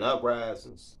wars and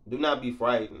uprisings. Do not be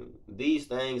frightened. These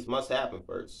things must happen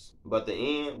first, but the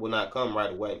end will not come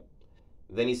right away.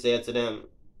 Then he said to them,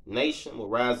 nation will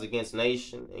rise against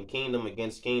nation, and kingdom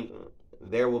against kingdom.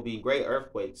 There will be great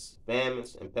earthquakes,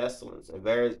 famines, and pestilence in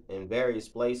various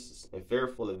places, and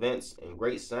fearful events, and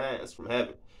great signs from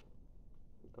heaven.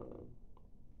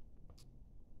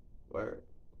 Word.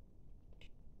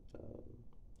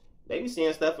 They be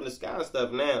seeing stuff in the sky and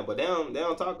stuff now, but they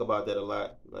don't talk about that a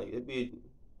lot. Like we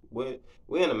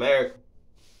in America,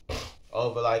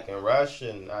 over like in Russia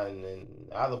and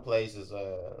other places.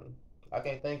 I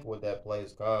can't think what that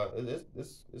place called.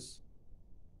 It's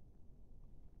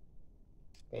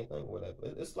can't think what that.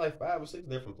 It's like 5 or 6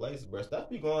 different places, bro. Stuff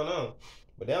be going on,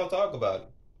 but they don't talk about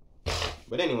it.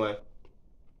 But anyway,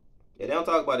 yeah, they don't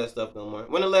talk about that stuff no more.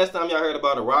 When the last time y'all heard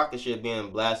about a rocket ship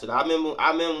being blasted? I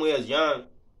remember we was young.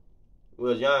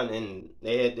 And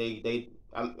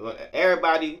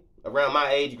everybody around my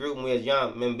age group when we was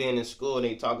young, remember being in school and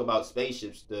they talk about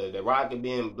spaceships, the rocket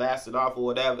being blasted off or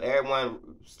whatever. Everyone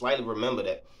slightly remember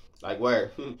that. Like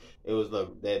where it was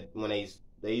that when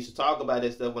they used to talk about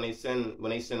that stuff when they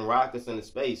send rockets into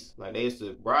space. Like they used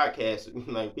to broadcast it.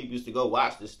 Like people used to go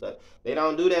watch this stuff. They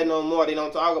don't do that no more. They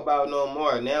don't talk about it no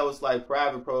more. Now it's like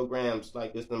private programs,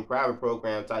 like it's them private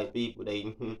program type people.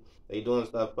 They doing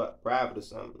stuff private or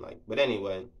something. Like, but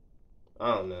anyway,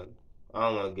 I don't know. I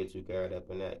don't want to get too carried up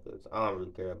in that because I don't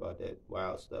really care about that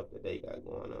wild stuff that they got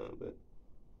going on.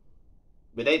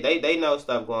 But they know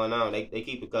stuff going on. They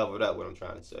keep it covered up. What I'm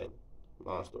trying to say.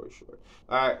 Long story short.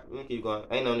 All right, let me keep going.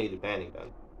 Ain't no need to panic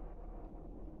though.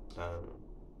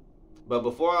 But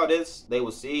before all this, they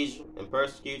will seize you and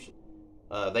persecute you.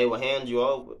 They will hand you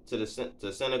over to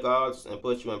synagogues and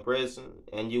put you in prison,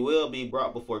 and you will be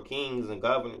brought before kings and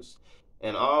governors,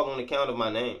 and all on account of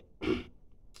my name.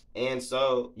 And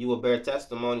so you will bear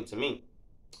testimony to me.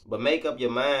 But make up your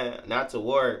mind not to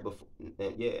worry.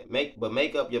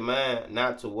 Make up your mind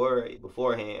not to worry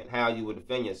beforehand how you will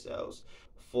defend yourselves.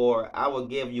 For I will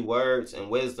give you words and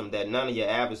wisdom that none of your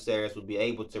adversaries will be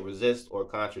able to resist or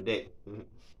contradict.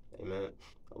 Amen.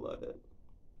 I love that.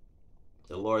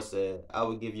 The Lord said, I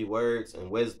will give you words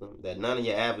and wisdom that none of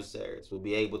your adversaries will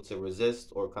be able to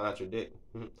resist or contradict.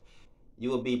 You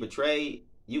will be betrayed.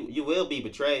 You will be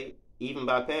betrayed even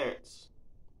by parents,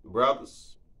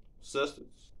 brothers,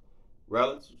 sisters,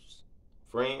 relatives,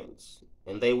 friends,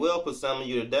 and they will put some of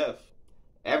you to death.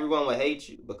 Everyone will hate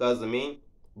you because of me,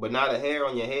 but not a hair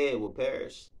on your head will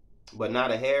perish.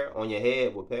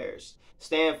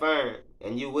 Stand firm,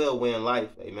 and you will win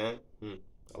life. Amen.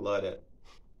 I love that.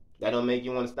 That don't make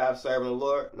you want to stop serving the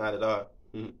Lord? Not at all.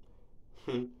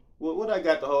 What I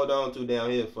got to hold on to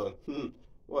down here for?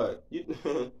 What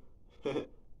you?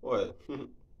 What?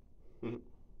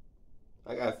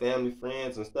 I got family,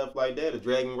 friends, and stuff like that to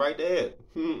drag me right there.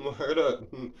 Word up.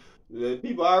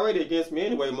 People already against me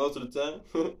anyway most of the time.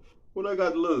 What I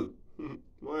got to lose?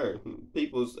 Word.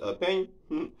 People's opinion.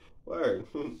 Word.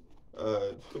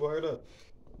 Word up.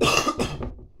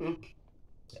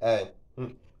 Hey,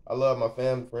 I love my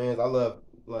family, friends. I love,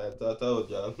 like I told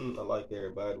y'all, I like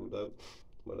everybody with us.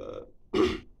 But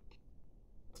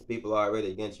people are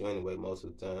already against you anyway most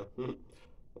of the time.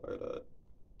 Word up.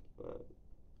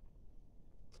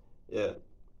 Yeah.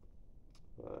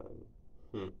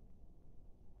 Hmm.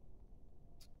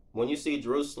 When you see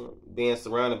Jerusalem being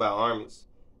surrounded by armies,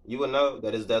 you will know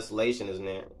that its desolation is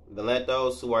near. Then let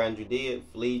those who are in Judea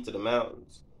flee to the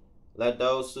mountains. Let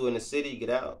those who are in the city get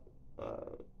out.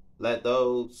 Let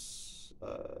those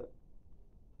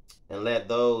and let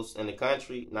those in the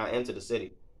country not enter the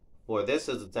city. For this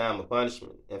is the time of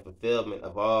punishment and fulfillment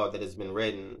of all that has been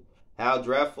written. How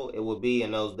dreadful it will be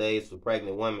in those days for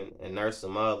pregnant women and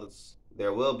nursing mothers.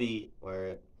 There will be,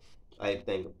 where I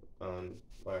think,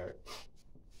 where,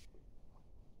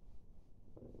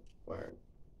 where,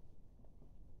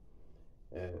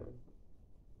 yeah,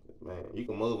 man, you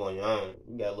can move on your own.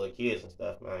 You got little kids and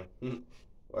stuff, man.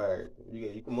 Word,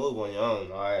 you can move on your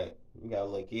own. All right, you got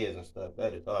little kids and stuff.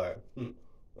 That is hard.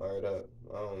 Word up.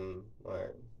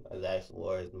 Word. I just ask the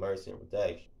Lord's mercy and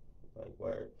protection. Like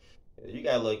word. You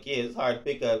got little kids. It's hard to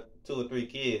pick up 2 or 3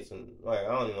 kids, and like I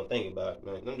don't even think about it,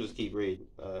 man. Let me just keep reading.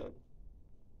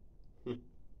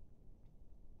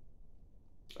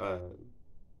 Uh,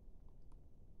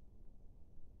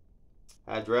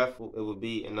 how dreadful it would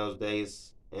be in those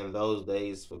days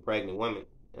for pregnant women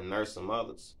and nursing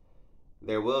mothers.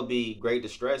 There will be great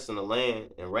distress in the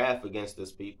land and wrath against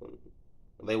this people.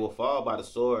 They will fall by the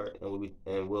sword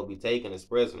and will be taken as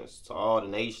prisoners to all the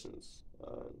nations.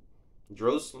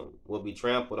 Jerusalem will be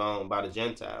trampled on by the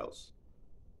Gentiles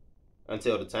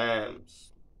until the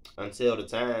times of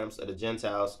the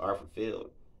Gentiles are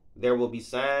fulfilled. There will be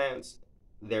signs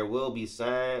in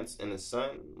the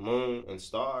sun, moon, and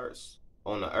stars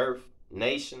on the earth.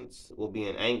 Nations will be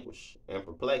in anguish and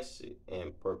perplexity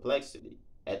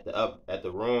at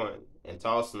the roaring and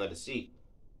tossing of the sea.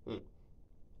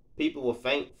 People will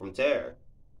faint from terror,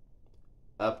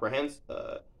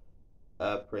 apprehensive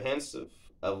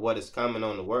of what is coming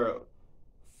on the world,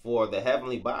 for the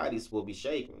heavenly bodies will be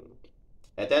shaken.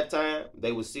 At that time,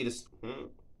 they will see the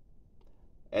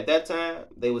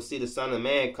Son of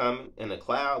Man coming, and the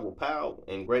cloud will power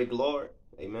in great glory.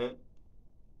 Amen.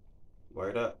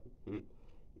 Word up.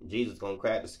 Jesus gonna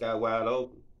crack the sky wide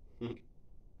open.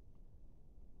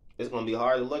 It's gonna be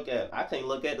hard to look at. I can't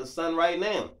look at the sun right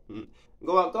now.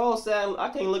 Go outside. I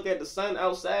can't look at the sun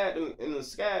outside in the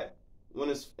sky when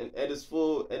it's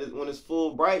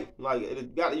full bright. Like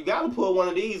you gotta pull one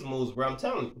of these moves, bro. I'm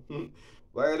telling you.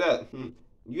 Word up.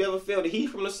 You ever feel the heat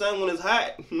from the sun when it's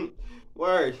hot?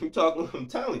 Word. You talking? I'm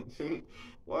telling you.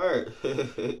 Word.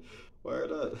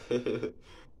 Word up. I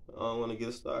don't want to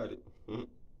get started.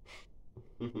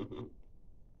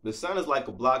 The sun is like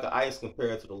a block of ice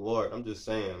compared to the Lord. I'm just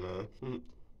saying, man.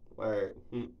 Word.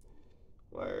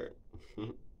 Word.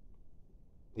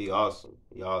 He awesome.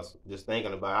 He awesome. Just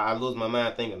thinking about it. I lose my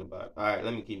mind thinking about it. All right,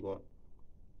 let me keep going.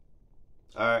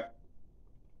 All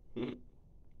right.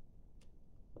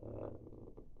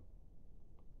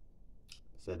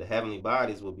 So the heavenly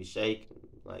bodies will be shaken.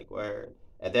 Like word.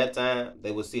 At that time,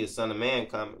 they will see the Son of Man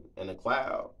coming, and the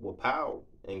cloud will power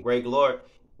in great glory.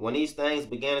 When these things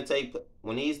begin to take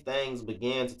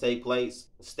place,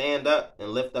 stand up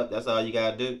and lift up. That's all you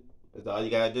gotta do. That's all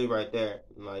you gotta do right there.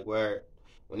 Like where,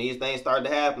 when these things start to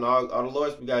happen, all the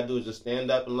Lord's we gotta do is just stand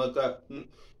up and look up.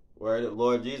 Where the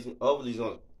Lord Jesus, hopefully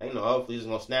he's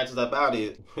gonna snatch us up out of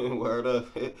it. Word up.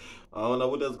 I don't know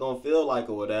what that's gonna feel like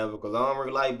or whatever, because I don't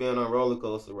really like being on roller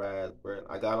coaster rides. Bro,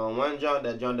 I got on one jump,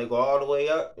 that jump they go all the way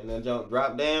up, and that jump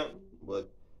drop down.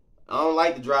 But I don't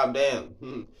like to drop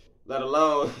down. Let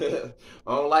alone,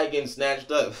 I don't like getting snatched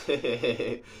up.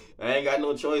 I ain't got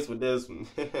no choice with this one.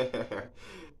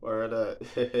 Word up.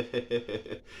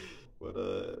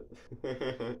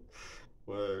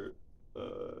 Word.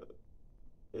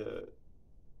 Yeah.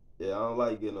 Yeah, I don't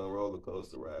like getting on roller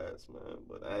coaster rides, man.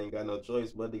 But I ain't got no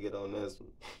choice but to get on this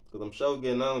one. Because I'm sure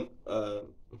getting on,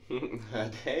 I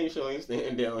ain't sure ain't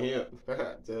staying down here.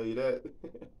 I tell you that.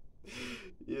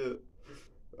 Yeah.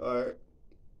 Alright.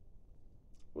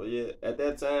 Well, yeah, at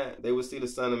that time, they will see the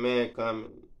Son of Man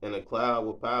coming, and the cloud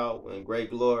will power in great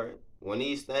glory. When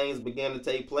these things begin to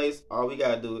take place, all we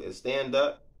got to do is stand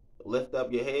up lift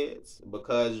up your heads,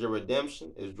 because your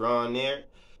redemption is drawing near.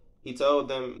 He told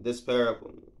them this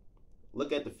parable.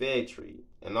 Look at the fig tree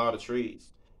and all the trees.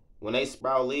 When they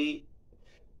sprout leaves,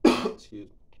 excuse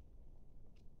me,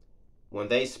 when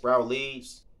they sprout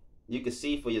leaves, you can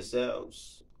see for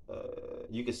yourselves.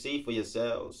 You can see for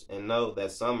yourselves and know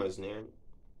that summer is near.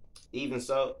 Even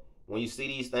so, when you see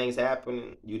these things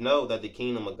happening, you know that the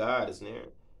kingdom of God is near.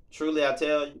 Truly I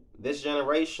tell you, this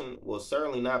generation will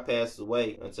certainly not pass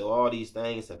away until all these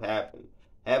things have happened.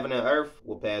 Heaven and earth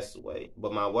will pass away,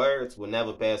 but my words will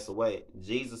never pass away.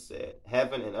 Jesus said,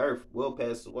 heaven and earth will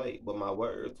pass away, but my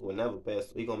words will never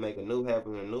pass away. He's going to make a new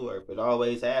heaven and a new earth. It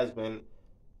always has been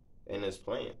in his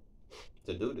plan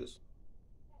to do this.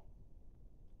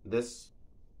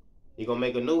 He's going to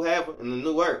make a new heaven and a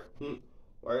new earth.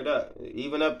 Word up.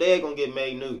 Even up there going to get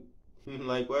made new.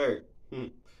 Like, word.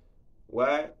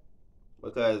 Why?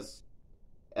 Because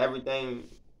everything,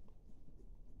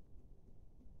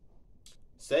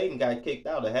 Satan got kicked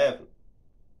out of heaven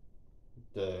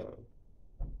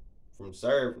from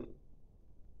serving.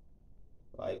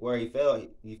 Like, where he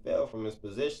fell from his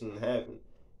position in heaven.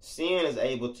 Sin is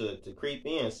able to creep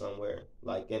in somewhere,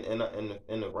 like in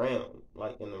the realm,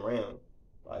 like in the realm,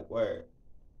 like where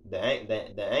the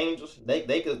angels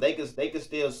they could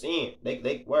still sin. They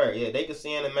could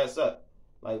sin and mess up,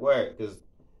 like where, because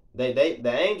the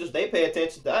angels, they pay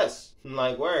attention to us.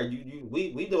 Like where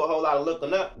we do a whole lot of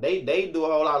looking up. They do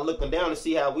a whole lot of looking down to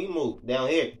see how we move down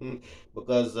here.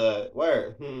 Because to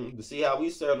see how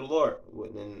we serve the Lord.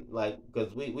 And like,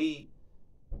 because we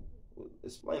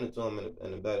explain it to him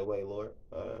in a better way, Lord.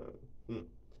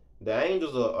 The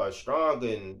angels are stronger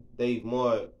and they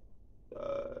more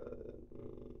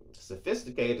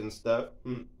sophisticated and stuff.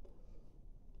 But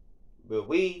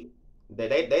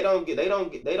they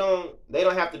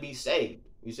don't have to be saved.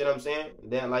 You see what I'm saying?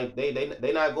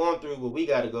 They not going through what we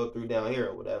got to go through down here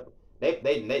or whatever.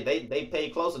 They pay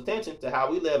close attention to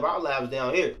how we live our lives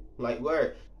down here. Like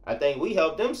where I think we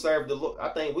help them serve the Lord. I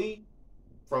think we,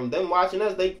 from them watching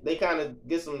us, they kind of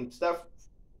get some stuff.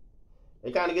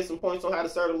 They kind of get some points on how to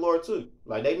serve the Lord too.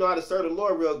 Like they know how to serve the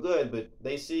Lord real good, but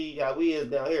they see how we is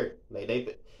down here. Like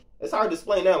it's hard to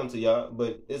explain that one to y'all,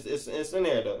 but it's in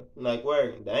there though. Like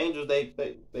where the angels they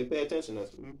pay attention to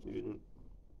us.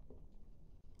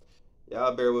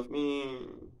 Y'all bear with me.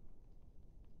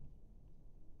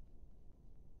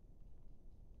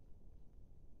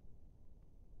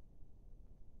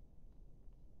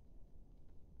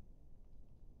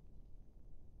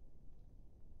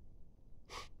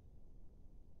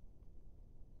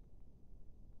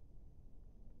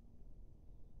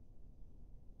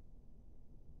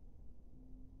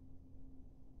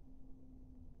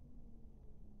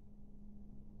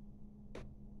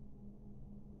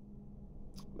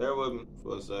 Bear with me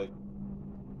for a sec.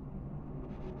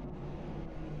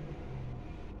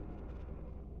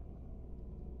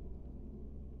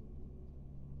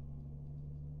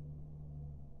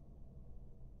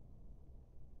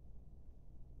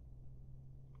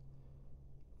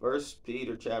 First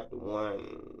Peter chapter 1.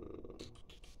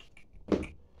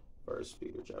 First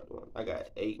Peter chapter 1. I got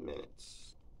 8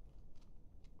 minutes.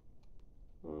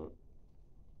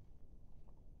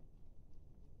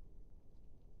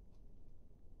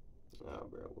 Oh,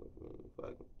 bear with me.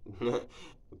 Fuck.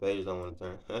 The pages don't want to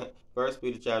turn. First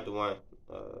Peter chapter 1.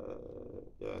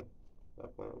 Yeah.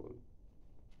 Stop playing with me.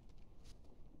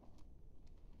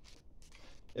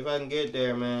 If I can get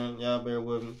there, man, y'all bear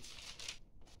with me.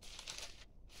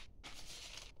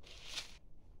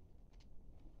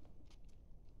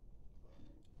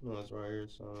 No, it's right here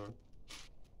somewhere.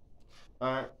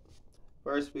 Alright.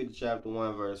 First Peter chapter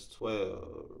 1, verse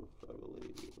 12, I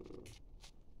believe.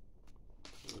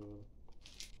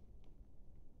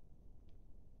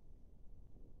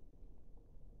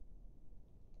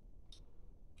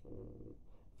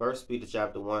 First Peter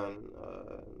chapter 1,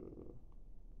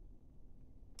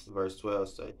 verse 12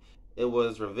 say, it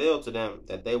was revealed to them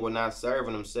that they were not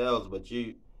serving themselves but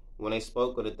you, when they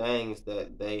spoke of the things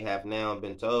that they have now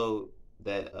been told,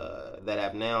 that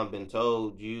have now been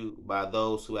told you by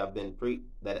those who have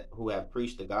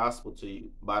preached the gospel to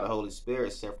you by the Holy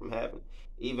Spirit sent from heaven.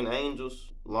 Even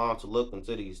angels long to look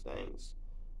into these things.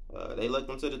 They look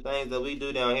into the things that we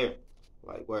do down here.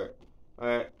 Like where? All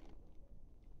right.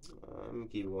 Let me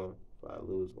keep going if I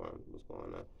lose what's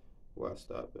going on, where I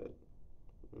stop at.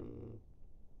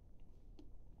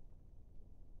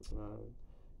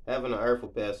 Heaven and earth will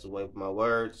pass away, but my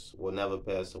words will never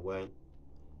pass away.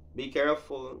 Be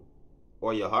careful,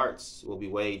 or your hearts will be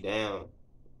weighed down.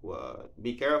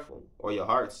 Be careful, or your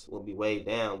hearts will be weighed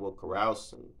down with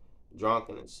carousing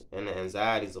drunkenness, and the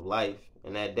anxieties of life,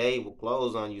 and that day will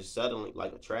close on you suddenly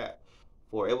like a trap.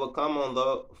 For it will come on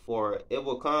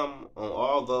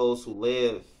all those who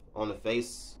live on the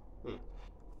face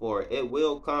for it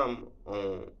will come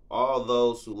on all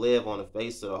those who live on the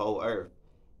face of the whole earth.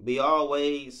 Be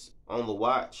always on the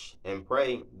watch and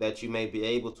pray that you may be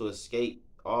able to escape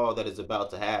all that is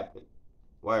about to happen.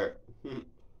 Word.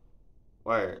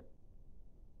 Word.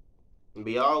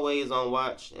 Be always on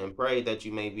watch and pray that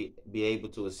you may be able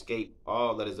to escape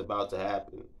all that is about to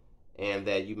happen, and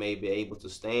that you may be able to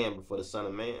stand before the Son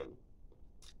of Man.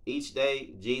 Each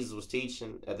day Jesus was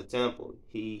teaching at the temple.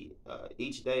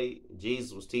 Each day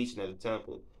Jesus was teaching at the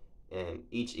temple, and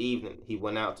each evening he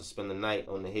went out to spend the night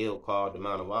on the hill called the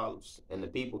Mount of Olives. And the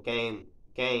people came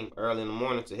early in the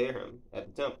morning to hear him at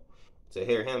the temple. To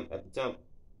hear him at the temple.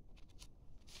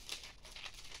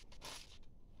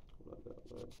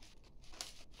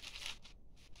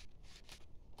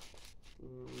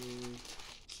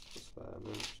 It's 5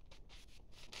 minutes.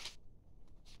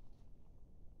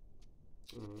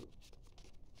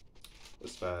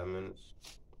 It's 5 minutes.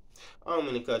 I don't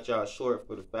mean to cut y'all short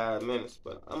for the 5 minutes,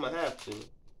 but I'm gonna have to.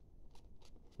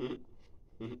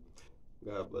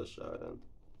 God bless y'all then.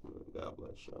 God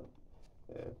bless y'all.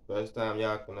 Yeah. Best time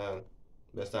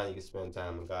you can spend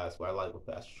time in God's word. I like what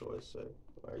Pastor Troy said.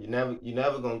 Right? You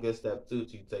never gonna get step 2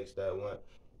 till you take step 1.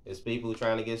 It's people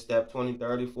trying to get step 20,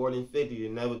 30, 40, and 50. You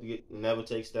never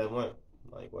take step 1.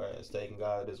 Like where it's taking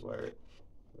God at his word.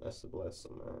 That's the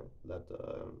blessing, man.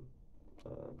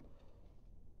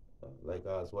 Let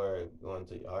God's word go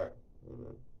into your heart.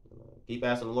 Amen. Keep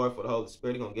asking the Lord for the Holy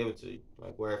Spirit. He's gonna give it to you.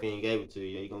 Like where if he ain't gave it to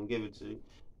you, He's gonna give it to you.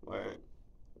 Where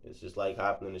it's just like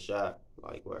hopping in the shop.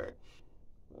 Like where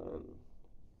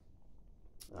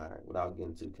alright, without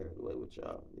getting too carried away with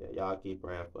y'all. Yeah, y'all keep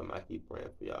praying for him. I keep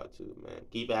praying for y'all too, man.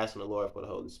 Keep asking the Lord for the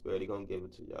Holy Spirit. He's gonna give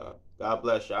it to y'all. God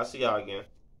bless you. I'll see y'all again.